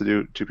I have to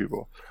do 2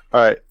 people.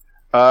 All right.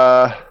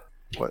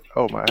 What?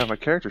 Oh I have my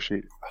character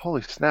sheet.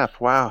 Holy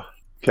snap! Wow.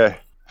 Okay,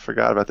 I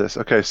forgot about this.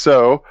 Okay,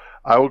 so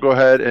I will go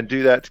ahead and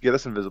do that to get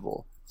us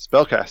invisible.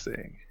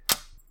 Spellcasting.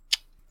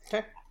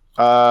 Okay.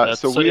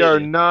 So we are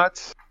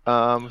not.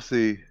 Let's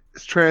see.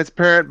 It's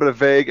transparent, but a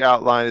vague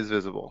outline is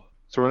visible.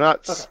 So we're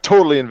not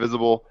totally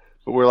invisible,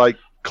 but we're like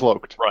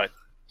cloaked. Right.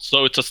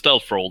 So it's a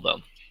stealth roll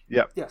then.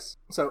 Yep. Yes.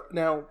 So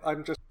now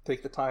I'm just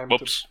take the time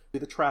Whoops. to do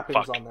the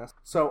trappings Fuck. on this.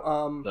 So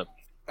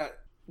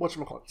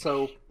whatchamacallit?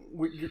 So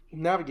you're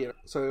navigator.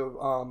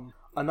 So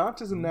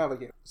Anant is a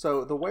navigator.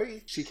 So the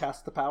way she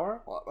casts the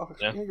power,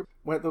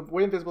 the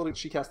way invisibility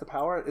she casts the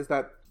power is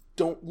that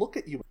don't look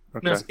at you.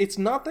 Okay. It's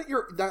not that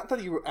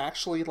you're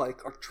actually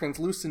like are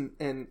translucent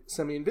and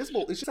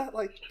semi-invisible. It's just that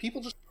like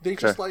people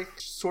just like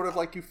sort of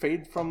like you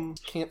fade from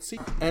can't see.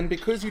 And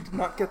because you did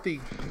not get the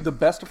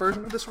best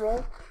version of this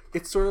roll,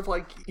 it's sort of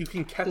like you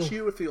can catch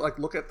you if you like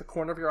look at the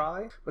corner of your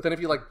eye, but then if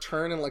you like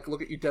turn and like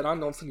look at you dead on,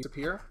 don't suddenly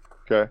disappear.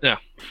 Okay. Yeah.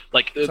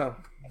 Like So-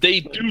 they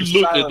do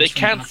look. They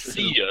can't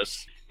see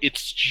us.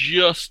 It's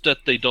just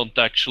that they don't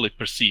actually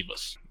perceive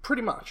us.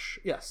 Pretty much,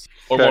 yes.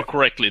 Or Okay. more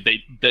correctly,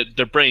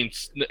 their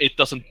brains. It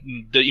doesn't.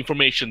 The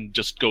information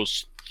just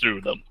goes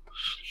through them.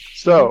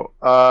 So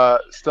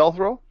stealth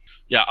roll.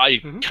 Yeah, I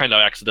kind of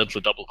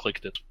accidentally double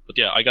clicked it, but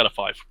yeah, I got a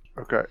 5.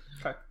 Okay.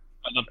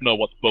 I don't know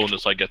what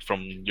bonus I get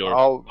from your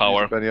I'll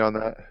power. use Benny on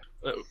that.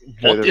 What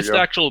there we is the go.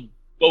 actual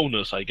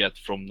bonus I get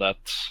from that?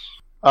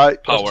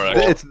 Power,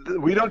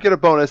 We don't get a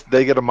bonus;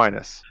 they get a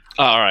minus.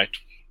 All right.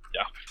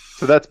 Yeah.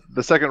 So that's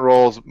the second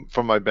rolls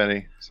from my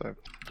Benny. So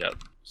Yeah.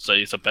 So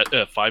is a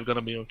 5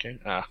 gonna be okay?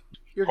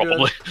 You're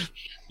Probably. good.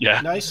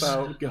 Yeah. Nice.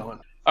 So- Keep going.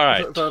 All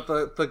right.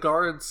 The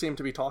guards seem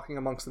to be talking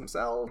amongst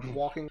themselves,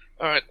 walking.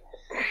 All right.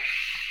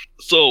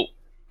 So,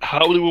 how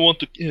do we want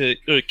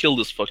to kill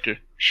this fucker?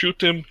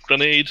 Shoot him?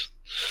 Grenade?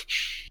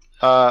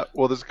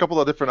 well, there's a couple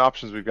of different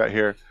options we've got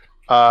here.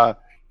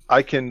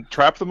 I can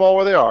trap them all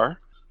where they are.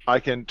 I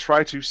can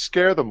try to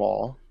scare them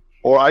all,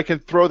 or I can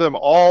throw them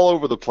all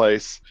over the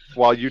place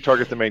while you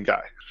target the main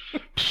guy.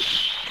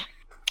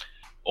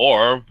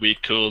 Or we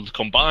could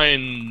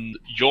combine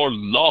your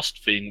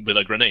last thing with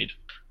a grenade.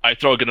 I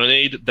throw a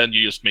grenade, then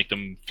you just make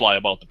them fly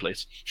about the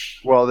place.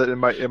 Well, then it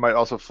might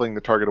also fling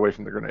the target away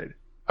from the grenade.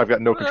 I've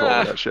got no control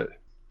over that shit.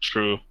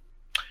 True.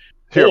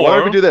 Here, why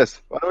don't Or- we do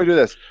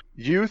this?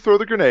 You throw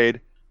the grenade.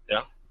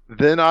 Yeah.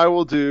 Then I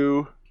will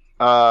do.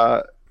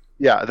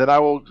 Then I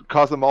will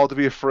cause them all to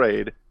be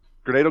afraid.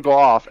 Grenade will go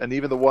off, and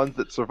even the ones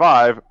that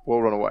survive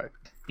will run away.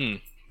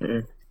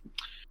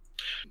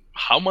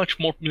 How much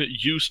more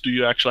use do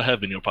you actually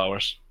have in your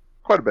powers?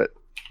 Quite a bit.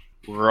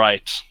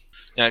 Right.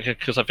 Yeah,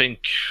 because I think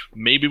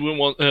maybe we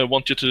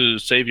want you to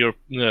save your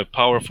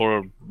power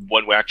for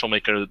when we actually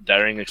make a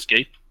daring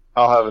escape.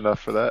 I'll have enough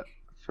for that,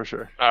 for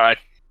sure. All right.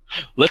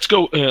 Let's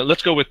go.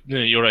 Let's go with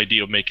your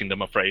idea of making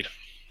them afraid.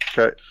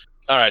 Okay.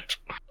 All right.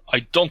 I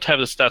don't have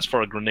the stats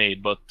for a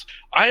grenade, but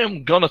I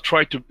am gonna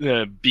try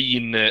to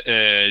beam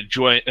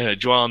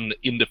Joanne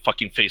in the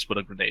fucking face with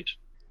a grenade.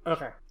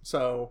 Okay,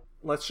 so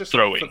let's just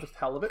Throwing. for the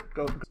hell of it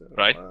go.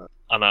 Right?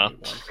 Anna.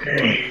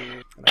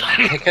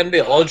 Can we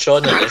all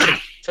join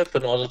initiative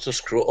in order to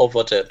screw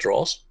over their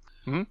draws?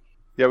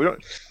 Yeah, we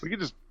don't. We can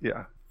just.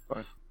 Yeah,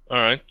 fine. All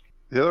right.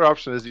 The other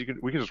option is we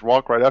can just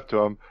walk right up to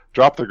him,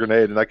 drop the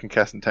grenade, and I can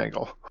cast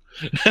Entangle.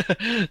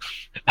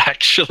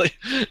 Actually,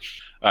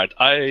 all right.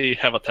 I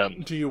have a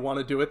 10. Do you want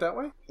to do it that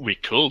way? We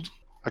could.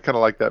 I kind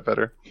of like that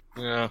better.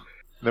 Yeah.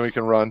 Then we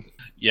can run.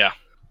 Yeah.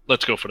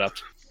 Let's go for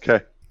that.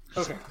 Okay.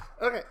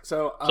 Okay.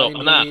 So So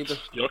I need. Anat,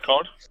 your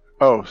card.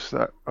 Oh,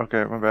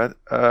 okay, my bad.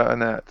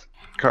 Annette.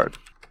 Card.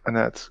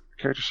 Annette's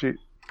character sheet.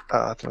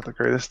 That's not the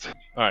greatest.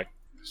 All right.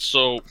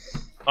 So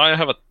I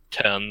have a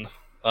 10.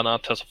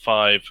 Anat has a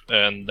 5,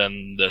 and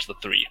then there's the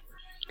 3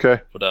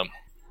 Okay. for them.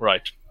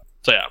 Right.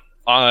 So yeah,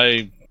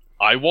 I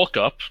walk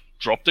up,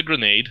 drop the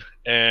grenade,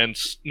 and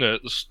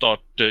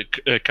start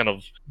kind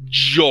of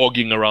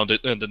jogging around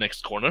it in the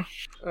next corner.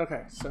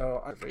 Okay.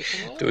 So I'm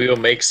facing roll. Do you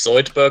make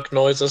Zoidberg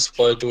noises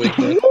while doing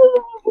that?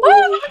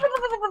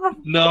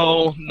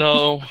 No.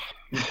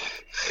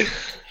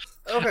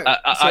 Okay.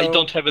 I so-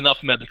 don't have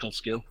enough medical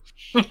skill.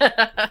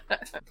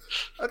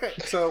 Okay,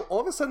 so all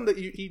of a sudden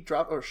she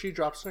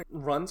drops her,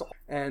 runs,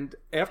 and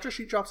after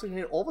she drops the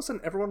grenade, all of a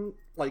sudden everyone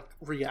like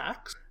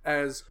reacts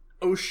as,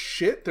 oh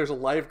shit, there's a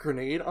live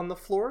grenade on the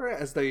floor.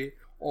 As they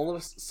all of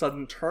a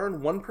sudden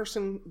turn, one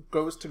person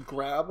goes to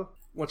grab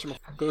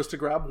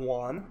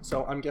Juan.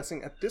 So I'm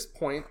guessing at this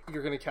point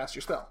you're going to cast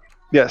your spell.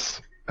 Yes,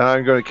 and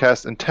I'm going to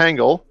cast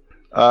Entangle.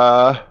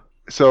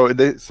 So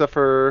they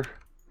suffer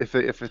if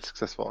it's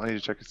successful. I need to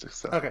check its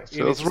success. Okay, so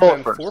you let's need to roll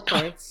spend it first. 4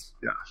 points.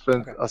 Yeah,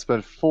 I'll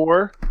spend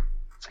 4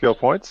 skill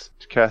points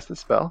to cast the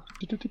spell.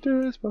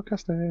 Spell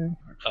casting.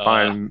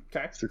 Fine.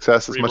 Okay.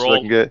 Success as much as I Reroll.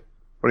 can get.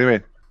 What do you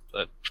mean?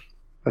 But-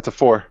 That's a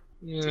 4.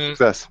 Yeah.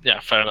 Success. Yeah,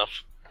 fair enough.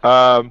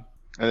 And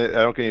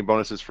I don't get any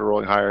bonuses for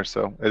rolling higher,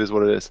 so it is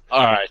what it is.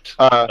 All right,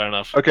 fair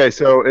enough. Okay,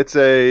 so it's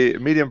a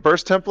medium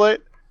burst template.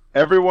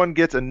 Everyone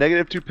gets a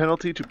 -2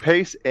 penalty to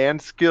pace and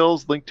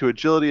skills linked to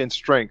agility and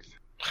strength.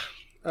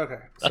 Okay.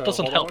 That so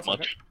doesn't hold on help one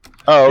much.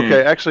 Oh,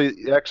 okay. Actually,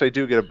 you actually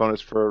do get a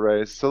bonus for a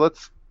raise. So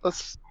let's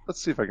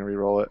see if I can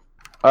re-roll it.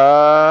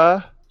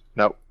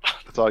 Nope.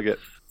 That's all I get.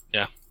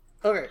 Yeah.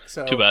 Okay,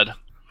 so Too bad.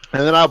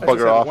 And then I'll as I bugger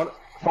said, off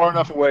far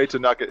enough away to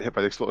not get hit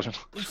by the explosion.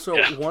 So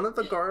one of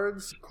the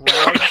guards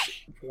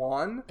grabs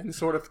Juan and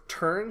sort of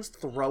turns to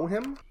throw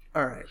him.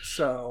 All right,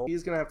 so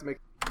he's gonna have to make.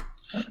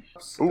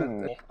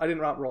 Ooh. I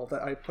didn't roll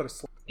that. I put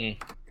a.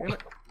 Damn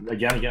it.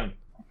 Again.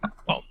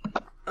 Oh.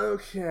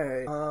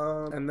 Okay.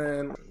 And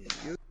then.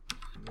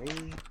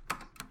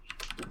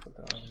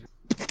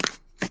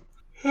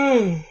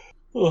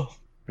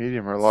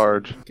 Medium or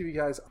large? Give you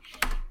guys.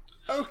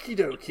 Okie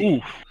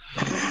dokie.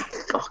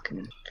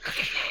 Fucking.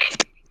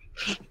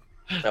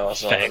 That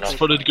was not Thanks enough.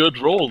 for the good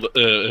roll,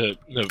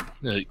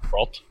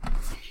 Rot.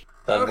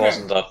 That Okay.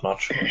 wasn't that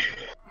much.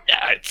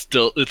 Yeah, it's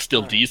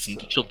still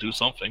decent. It should do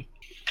something.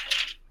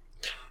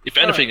 If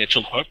anything, it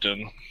should hurt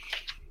them.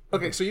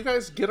 Okay, so you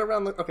guys get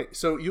around the. Okay,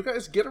 so you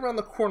guys get around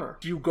the corner.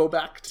 Do you go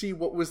back to see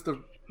what was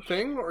the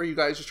thing, or are you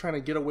guys just trying to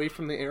get away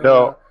from the area?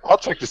 No, I'll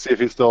check to see if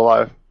he's still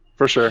alive.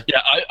 For sure.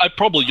 Yeah, I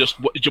probably just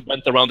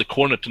went around the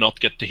corner to not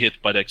get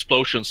hit by the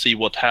explosion, see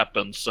what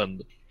happens,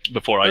 and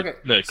before I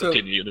Okay, so-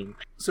 continue.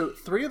 So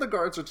 3 of the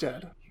guards are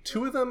dead.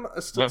 2 of them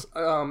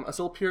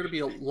still appear to be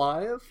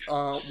alive.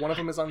 One of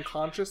them is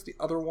unconscious. The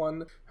other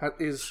one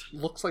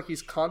looks like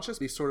he's conscious.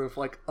 He's sort of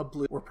like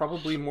we're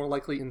probably more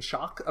likely in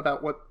shock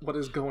about what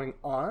is going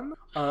on.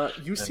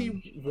 You see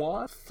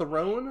Juan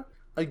thrown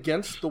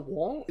against the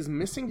wall, is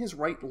missing his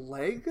right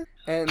leg,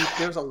 and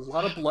there's a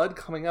lot of blood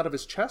coming out of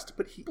his chest,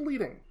 but he's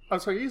bleeding. I'm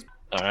sorry,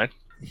 All right.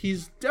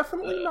 he's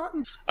definitely not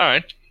in. All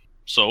right.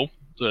 So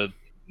the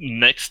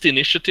next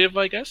initiative,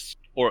 I guess,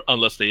 or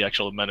unless they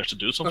actually manage to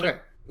do something. Okay,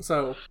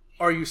 so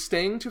are you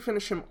staying to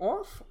finish him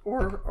off,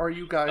 or are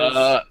you guys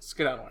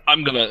skedaddling?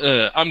 I'm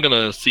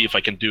gonna see if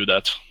I can do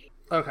that.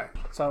 Okay,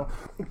 so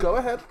go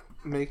ahead,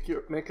 make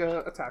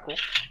a attack roll.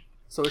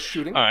 So it's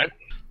shooting. All right.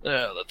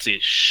 Let's see.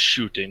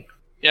 Shooting.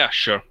 Yeah,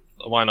 sure.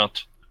 Why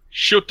not?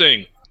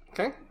 Shooting.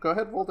 Okay, go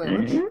ahead, roll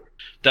damage.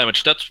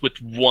 Damage. That's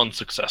with 1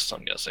 success,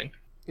 I'm guessing.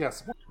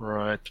 Yes.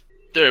 Right.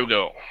 There we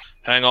go.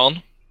 Hang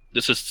on.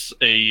 This is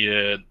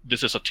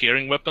a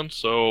tearing weapon,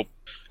 so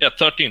yeah,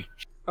 13.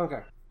 Okay.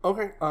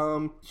 Okay.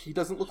 He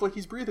doesn't look like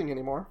he's breathing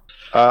anymore.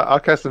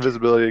 I'll cast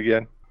invisibility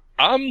again.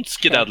 I'm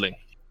skedaddling.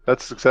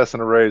 That's a success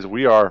and a raise.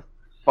 We are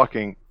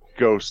fucking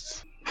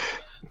ghosts.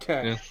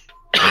 Okay.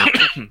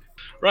 Yeah.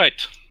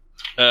 Right.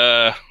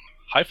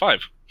 High five.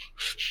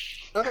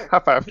 Okay. High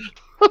five.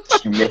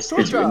 You missed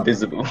because you're job.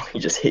 invisible. You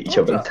just hit each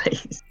other in the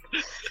face.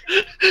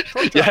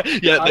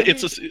 Yeah. I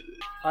It's need-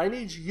 I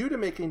need you to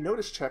make a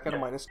notice check at a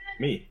minus.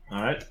 Me.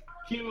 All right.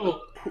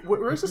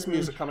 Where is this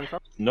music coming from?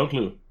 No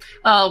clue.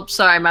 Oh,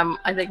 sorry,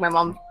 I think my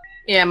mom.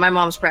 Yeah, my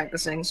mom's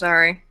practicing.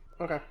 Sorry.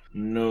 Okay.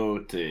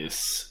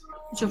 Notice.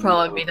 She'll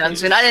probably be done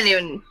soon. I didn't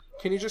even.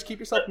 Can you just keep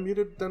yourself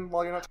muted then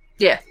while you're not?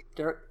 Yeah.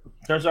 Garrett.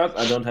 Turns out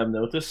I don't have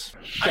notice,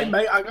 I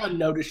got a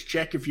notice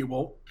check if you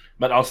want.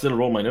 but I'll still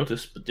roll my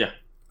notice. But yeah,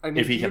 I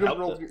need if he you can to help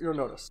roll it. your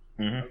notice.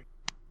 I'm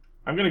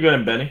gonna go ahead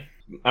and Benny.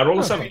 I roll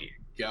a 7.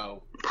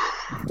 Go.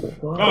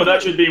 Oh,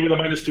 that should be with a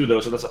 -2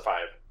 though, so that's a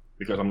 5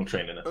 because I'm not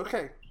trained in it.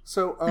 Okay.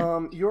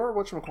 So you're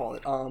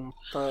whatchamacallit,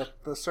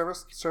 the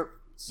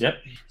Yep.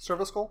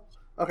 Service skull?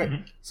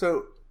 Okay,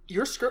 so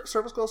your service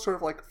skull is sort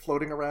of like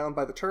floating around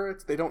by the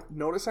turrets. They don't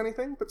notice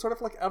anything, but sort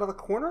of like out of the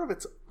corner of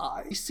its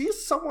eye, you see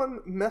someone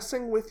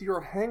messing with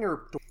your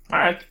hangar door.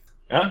 Alright.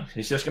 Yeah,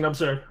 he's just gonna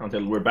observe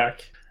until we're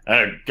back.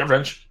 Gut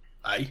wrench.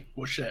 Aye,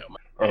 what's that?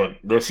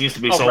 There seems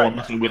to be someone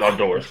messing with our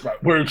doors.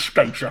 Right, we're in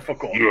space, I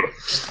forgot. Yeah.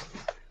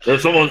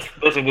 There's someone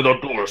messing with our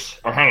doors,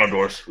 our hangar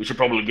doors. We should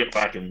probably get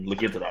back and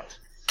look into that.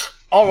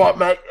 All right,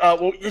 mate.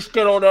 Well, just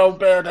get on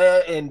over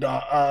there and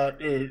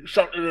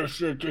something that's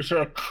just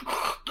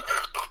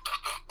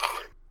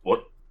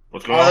What?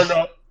 What's going I on? don't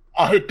know.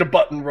 I hit the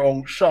button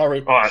wrong.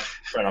 Sorry. All right,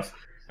 fair enough.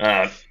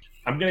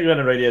 I'm gonna go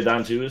and radio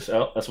down to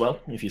as well,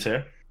 if he's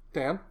here.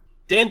 Dan?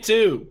 Dan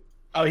too.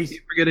 Oh, he's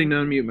forgetting to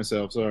unmute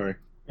myself. Sorry.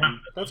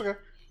 That's okay.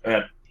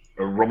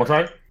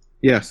 Robotai?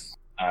 Yes.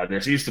 There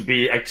seems to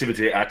be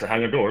activity at the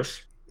hangar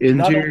doors.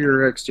 Interior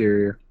or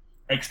exterior?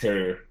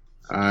 Exterior.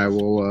 I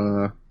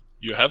will.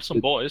 You have some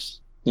boys.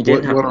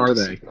 What are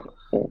they?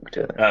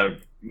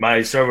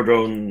 My server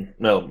drone,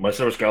 my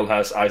server skull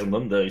has eyes on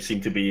them. They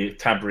seem to be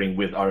tampering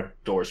with our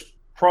doors.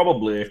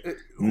 Probably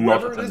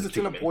not. Whoever it is, it's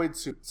in a void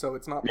suit, so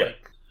it's not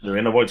like. They're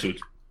in a void suit.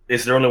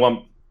 Is there only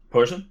one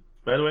person,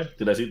 by the way?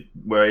 Did I see?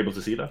 Were I able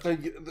to see that?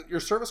 Your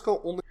service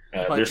skull only.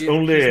 There's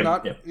only.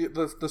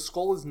 The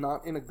skull is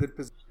not in a good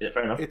position. Yeah,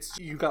 fair enough.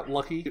 You got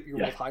lucky. You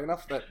rolled high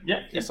enough that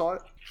you saw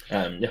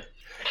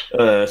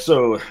it.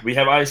 So we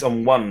have eyes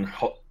on one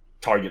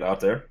target out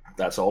there.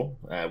 That's all.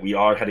 We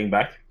are heading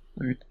back.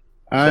 Right.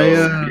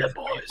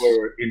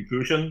 For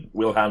intrusion,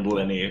 we'll handle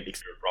any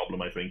exterior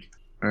problem, I think.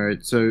 All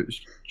right. So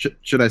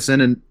should I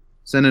send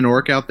an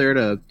orc out there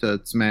to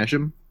smash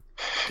him?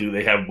 Do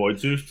they have void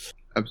suits?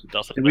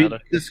 Doesn't Did we matter.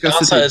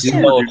 discuss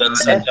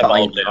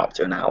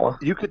after an hour.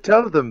 You could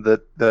tell them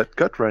that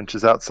Gut Wrench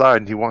is outside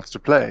and he wants to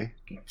play.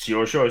 It's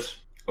your choice.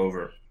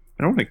 Over.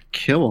 I don't want to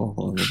kill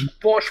all of them.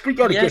 Boss, we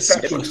gotta get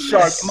back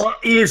inside. My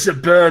ears are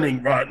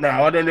burning right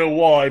now. I don't know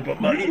why, but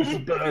my ears are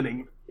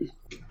burning.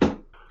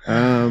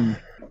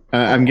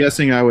 I'm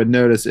guessing I would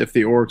notice if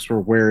the orcs were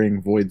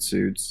wearing void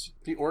suits.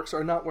 The orcs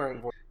are not wearing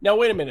void. Now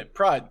wait a minute,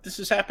 Prod. This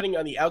is happening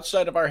on the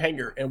outside of our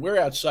hangar, and we're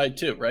outside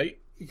too, right?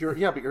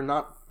 But you're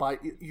not by.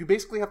 You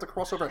basically have to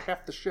cross over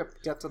half the ship to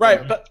get to.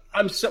 Right, but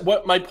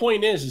what my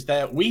point is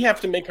that we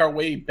have to make our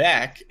way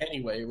back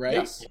anyway,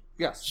 right?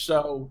 Yes.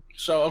 So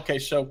okay.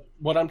 So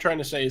what I'm trying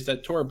to say is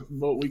that Torb,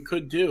 what we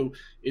could do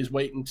is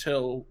wait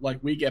until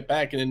we get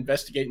back and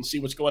investigate and see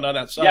what's going on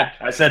outside. Yeah,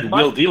 I said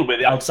we'll deal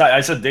with it outside.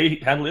 I said they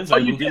handle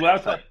inside. We'll deal with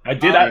outside. I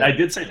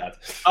did say that.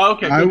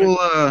 Okay. I will.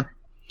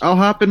 I'll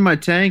hop in my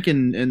tank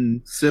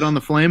and sit on the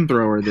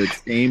flamethrower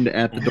that's aimed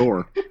at the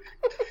door.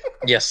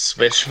 Yes,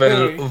 which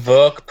will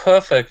work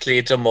perfectly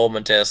the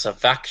moment there's a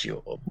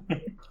vacuum.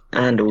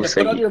 And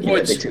also,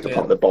 they took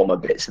apart the bomb a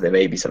bit, so there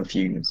may be some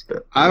fumes.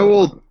 But I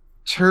will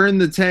turn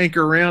the tank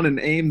around and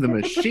aim the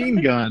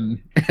machine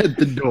gun at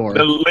the door.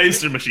 The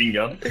laser machine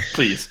gun,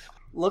 please.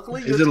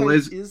 Luckily, your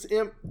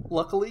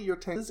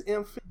tank is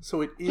amphibious,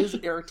 so it is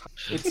airtight.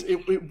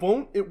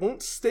 It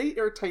won't stay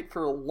airtight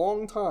for a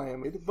long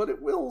time, but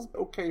it will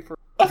okay for.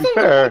 To be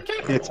fair,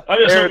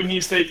 I'm assuming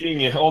he's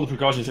taking all the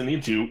precautions he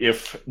needs to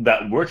if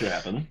that were to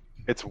happen.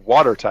 It's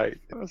watertight.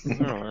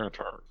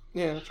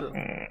 Yeah, true.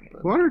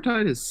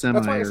 Watertight is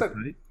semi-airtight. That's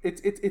why I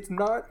said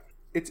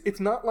it's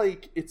not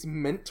like it's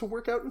meant to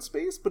work out in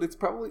space, but it's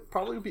probably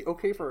would be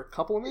okay for a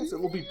couple of minutes.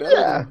 It will be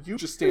better than you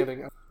just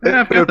standing up.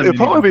 It'd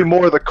probably be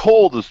more the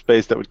cold of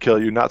space that would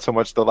kill you, not so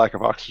much the lack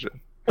of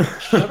oxygen.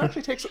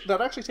 That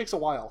actually takes a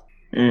while.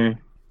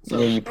 So,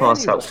 you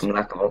pass out from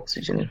lack of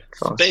oxygen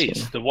fast.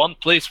 Space, the one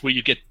place where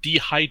you get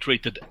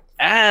dehydrated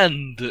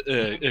and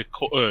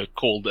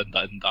cold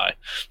and die.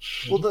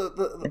 Well,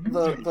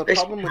 the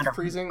problem with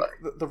freezing,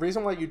 the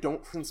reason why you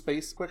don't freeze in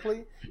space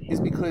quickly is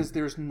because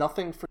there's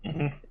nothing for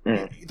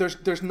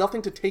there's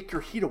nothing to take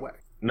your heat away.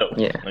 No.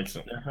 Yeah.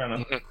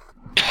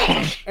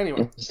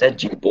 Anyway.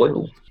 Instead, you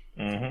boil.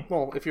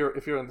 Well, if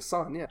you're in the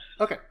sun, yeah.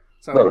 Okay.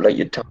 So. Well, like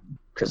your tongue,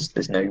 because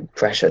there's no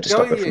pressure to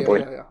stop it from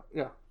boiling.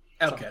 Yeah.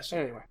 Okay. So,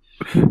 anyway.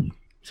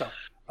 So,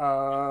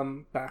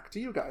 back to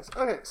you guys.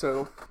 Okay,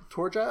 so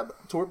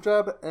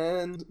Torbjab,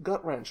 and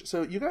Gut Wrench.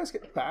 So you guys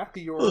get back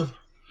to your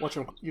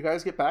you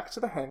guys get back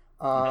to the hang.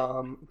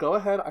 Go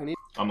ahead.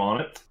 I'm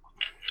on it.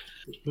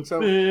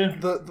 So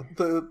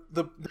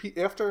the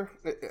after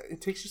it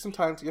takes you some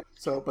time to get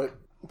but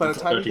by the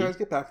time you guys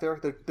get back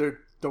there, they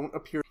don't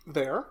appear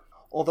there.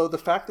 Although the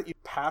fact that you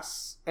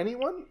pass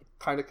anyone,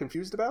 kind of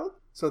confused about.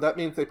 So that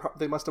means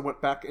they must have went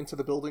back into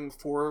the building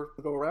before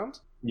to go around.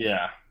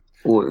 Yeah.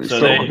 Hold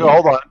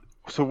on.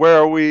 So where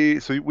are we?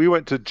 So we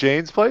went to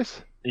Jane's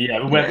place?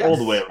 Yeah, we went all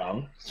the way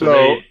around.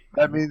 So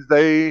that means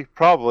they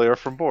probably are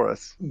from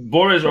Boris.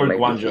 Boris or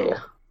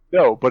Guangzhou.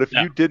 No, but if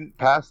you didn't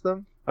pass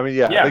them, I mean,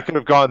 they could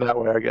have gone that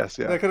way, I guess.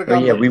 Yeah. They could have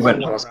gone. We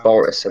went past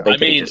Boris, so they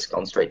could have just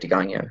gone straight to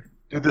Gagno.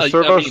 Did the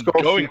servo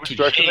skull see which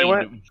direction they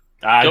went?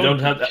 I don't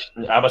have that.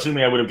 I'm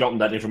assuming I would have gotten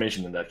that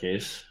information in that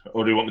case.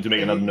 Or do you want me to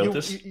make another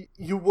notice?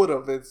 You would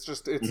have. It's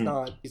just, it's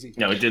not easy.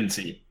 No, it didn't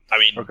see. I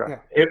mean, okay.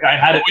 I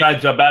had it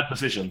tied to a bad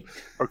position.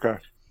 Okay.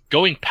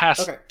 Going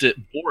past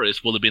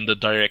Boris would have been the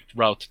direct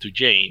route to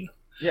Jane.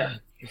 Yeah.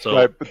 So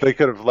Right, but they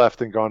could have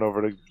left and gone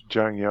over to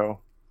Zhang Yo.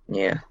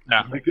 Yeah.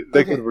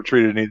 They could have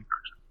retreated.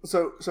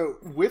 So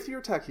with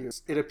your tech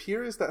use, it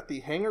appears that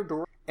the hangar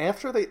door,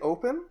 after they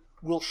open,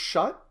 will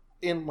shut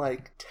in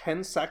like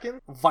 10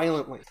 seconds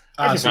violently.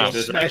 So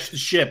it'll smash the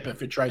ship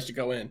if it tries to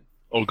go in.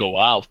 Or go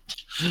out.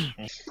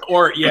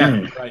 Or,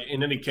 yeah, right.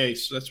 In any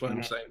case, that's what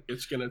I'm saying.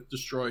 It's going to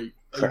destroy either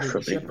the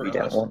Preferably, ship or we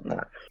don't us. want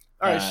that.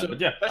 All right, so but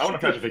yeah, I want to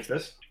try to fix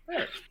this.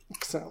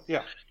 So,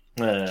 yeah.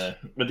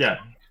 But yeah.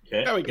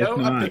 Okay. There we go. If I'll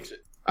not, fix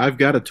it. I've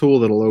got a tool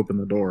that'll open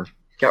the door.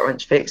 Gut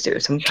Wrench fixed it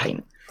with some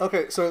paint.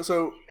 Okay,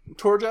 so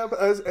Torjab,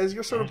 as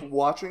you're sort of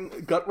watching,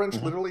 Gut Wrench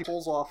literally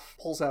pulls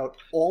out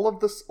all of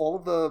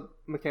the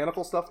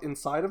mechanical stuff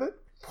inside of it,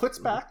 puts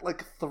back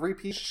like 3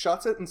 pieces,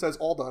 shuts it, and says,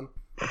 "All done."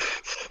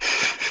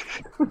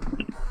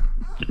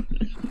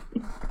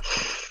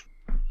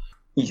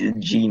 He's a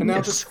genius. And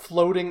now just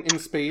floating in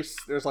space,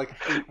 there's like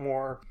 8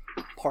 more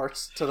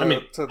parts to the.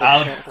 I'll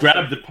mechanical grab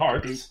stuff. the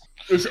parts.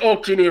 It's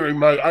auctioneering,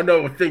 mate. I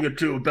know a thing or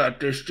two about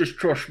this. Just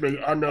trust me.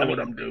 I know what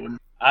I'm doing.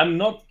 I'm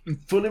not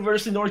fully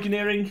versed in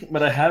engineering,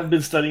 but I have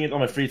been studying it on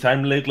my free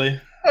time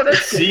lately. Oh,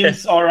 that's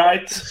Seems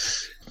alright.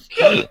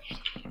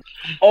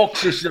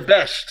 Ox is the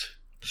best.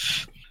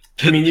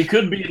 I mean, you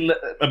could be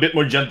a bit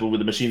more gentle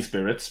with the machine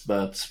spirits,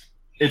 but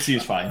it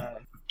seems fine.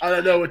 I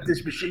don't know what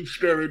this machine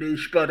spirit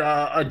is, but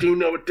I do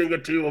know a thing or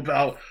two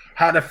about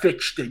how to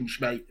fix things,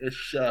 mate.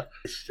 It's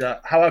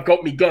how I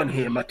got me gun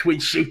here, my twin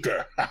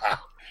shooter.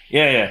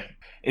 Yeah.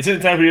 Is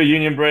it time for your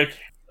union break?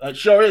 It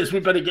sure is.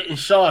 We better get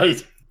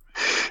inside.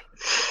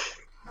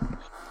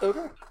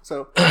 Okay,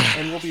 so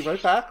and we'll be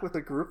right back with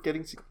the group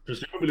getting.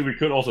 Presumably, we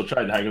could also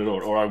try the hangar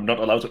door, or I'm not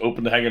allowed to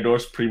open the hangar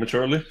doors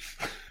prematurely.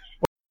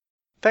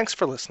 Thanks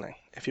for listening.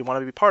 If you want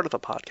to be part of the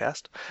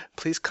podcast,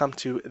 please come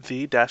to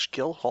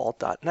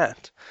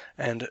the-guildhall.net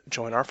and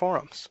join our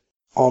forums.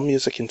 All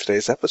music in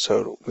today's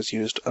episode was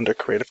used under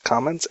Creative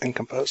Commons and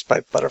composed by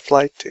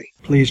Butterfly T.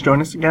 Please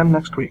join us again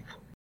next week.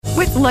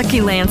 With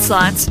Lucky Land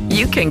Slots,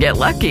 you can get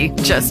lucky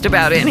just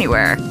about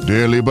anywhere.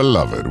 Dearly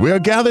beloved, we are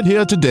gathered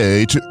here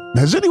today to...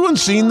 Has anyone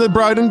seen the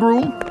bride and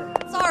groom?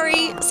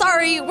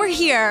 Sorry, we're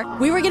here.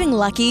 We were getting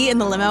lucky in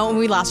the limo and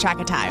we lost track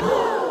of time.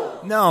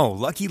 No,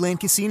 Lucky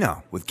Land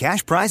Casino, with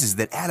cash prizes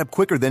that add up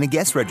quicker than a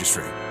guest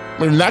registry.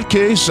 In that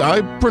case,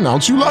 I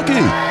pronounce you lucky.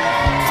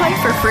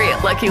 Play for free at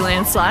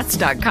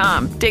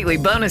LuckyLandSlots.com. Daily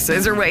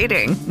bonuses are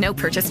waiting. No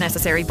purchase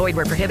necessary. Void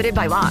where prohibited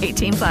by law.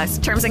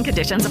 18+. Terms and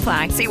conditions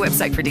apply. See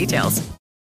website for details.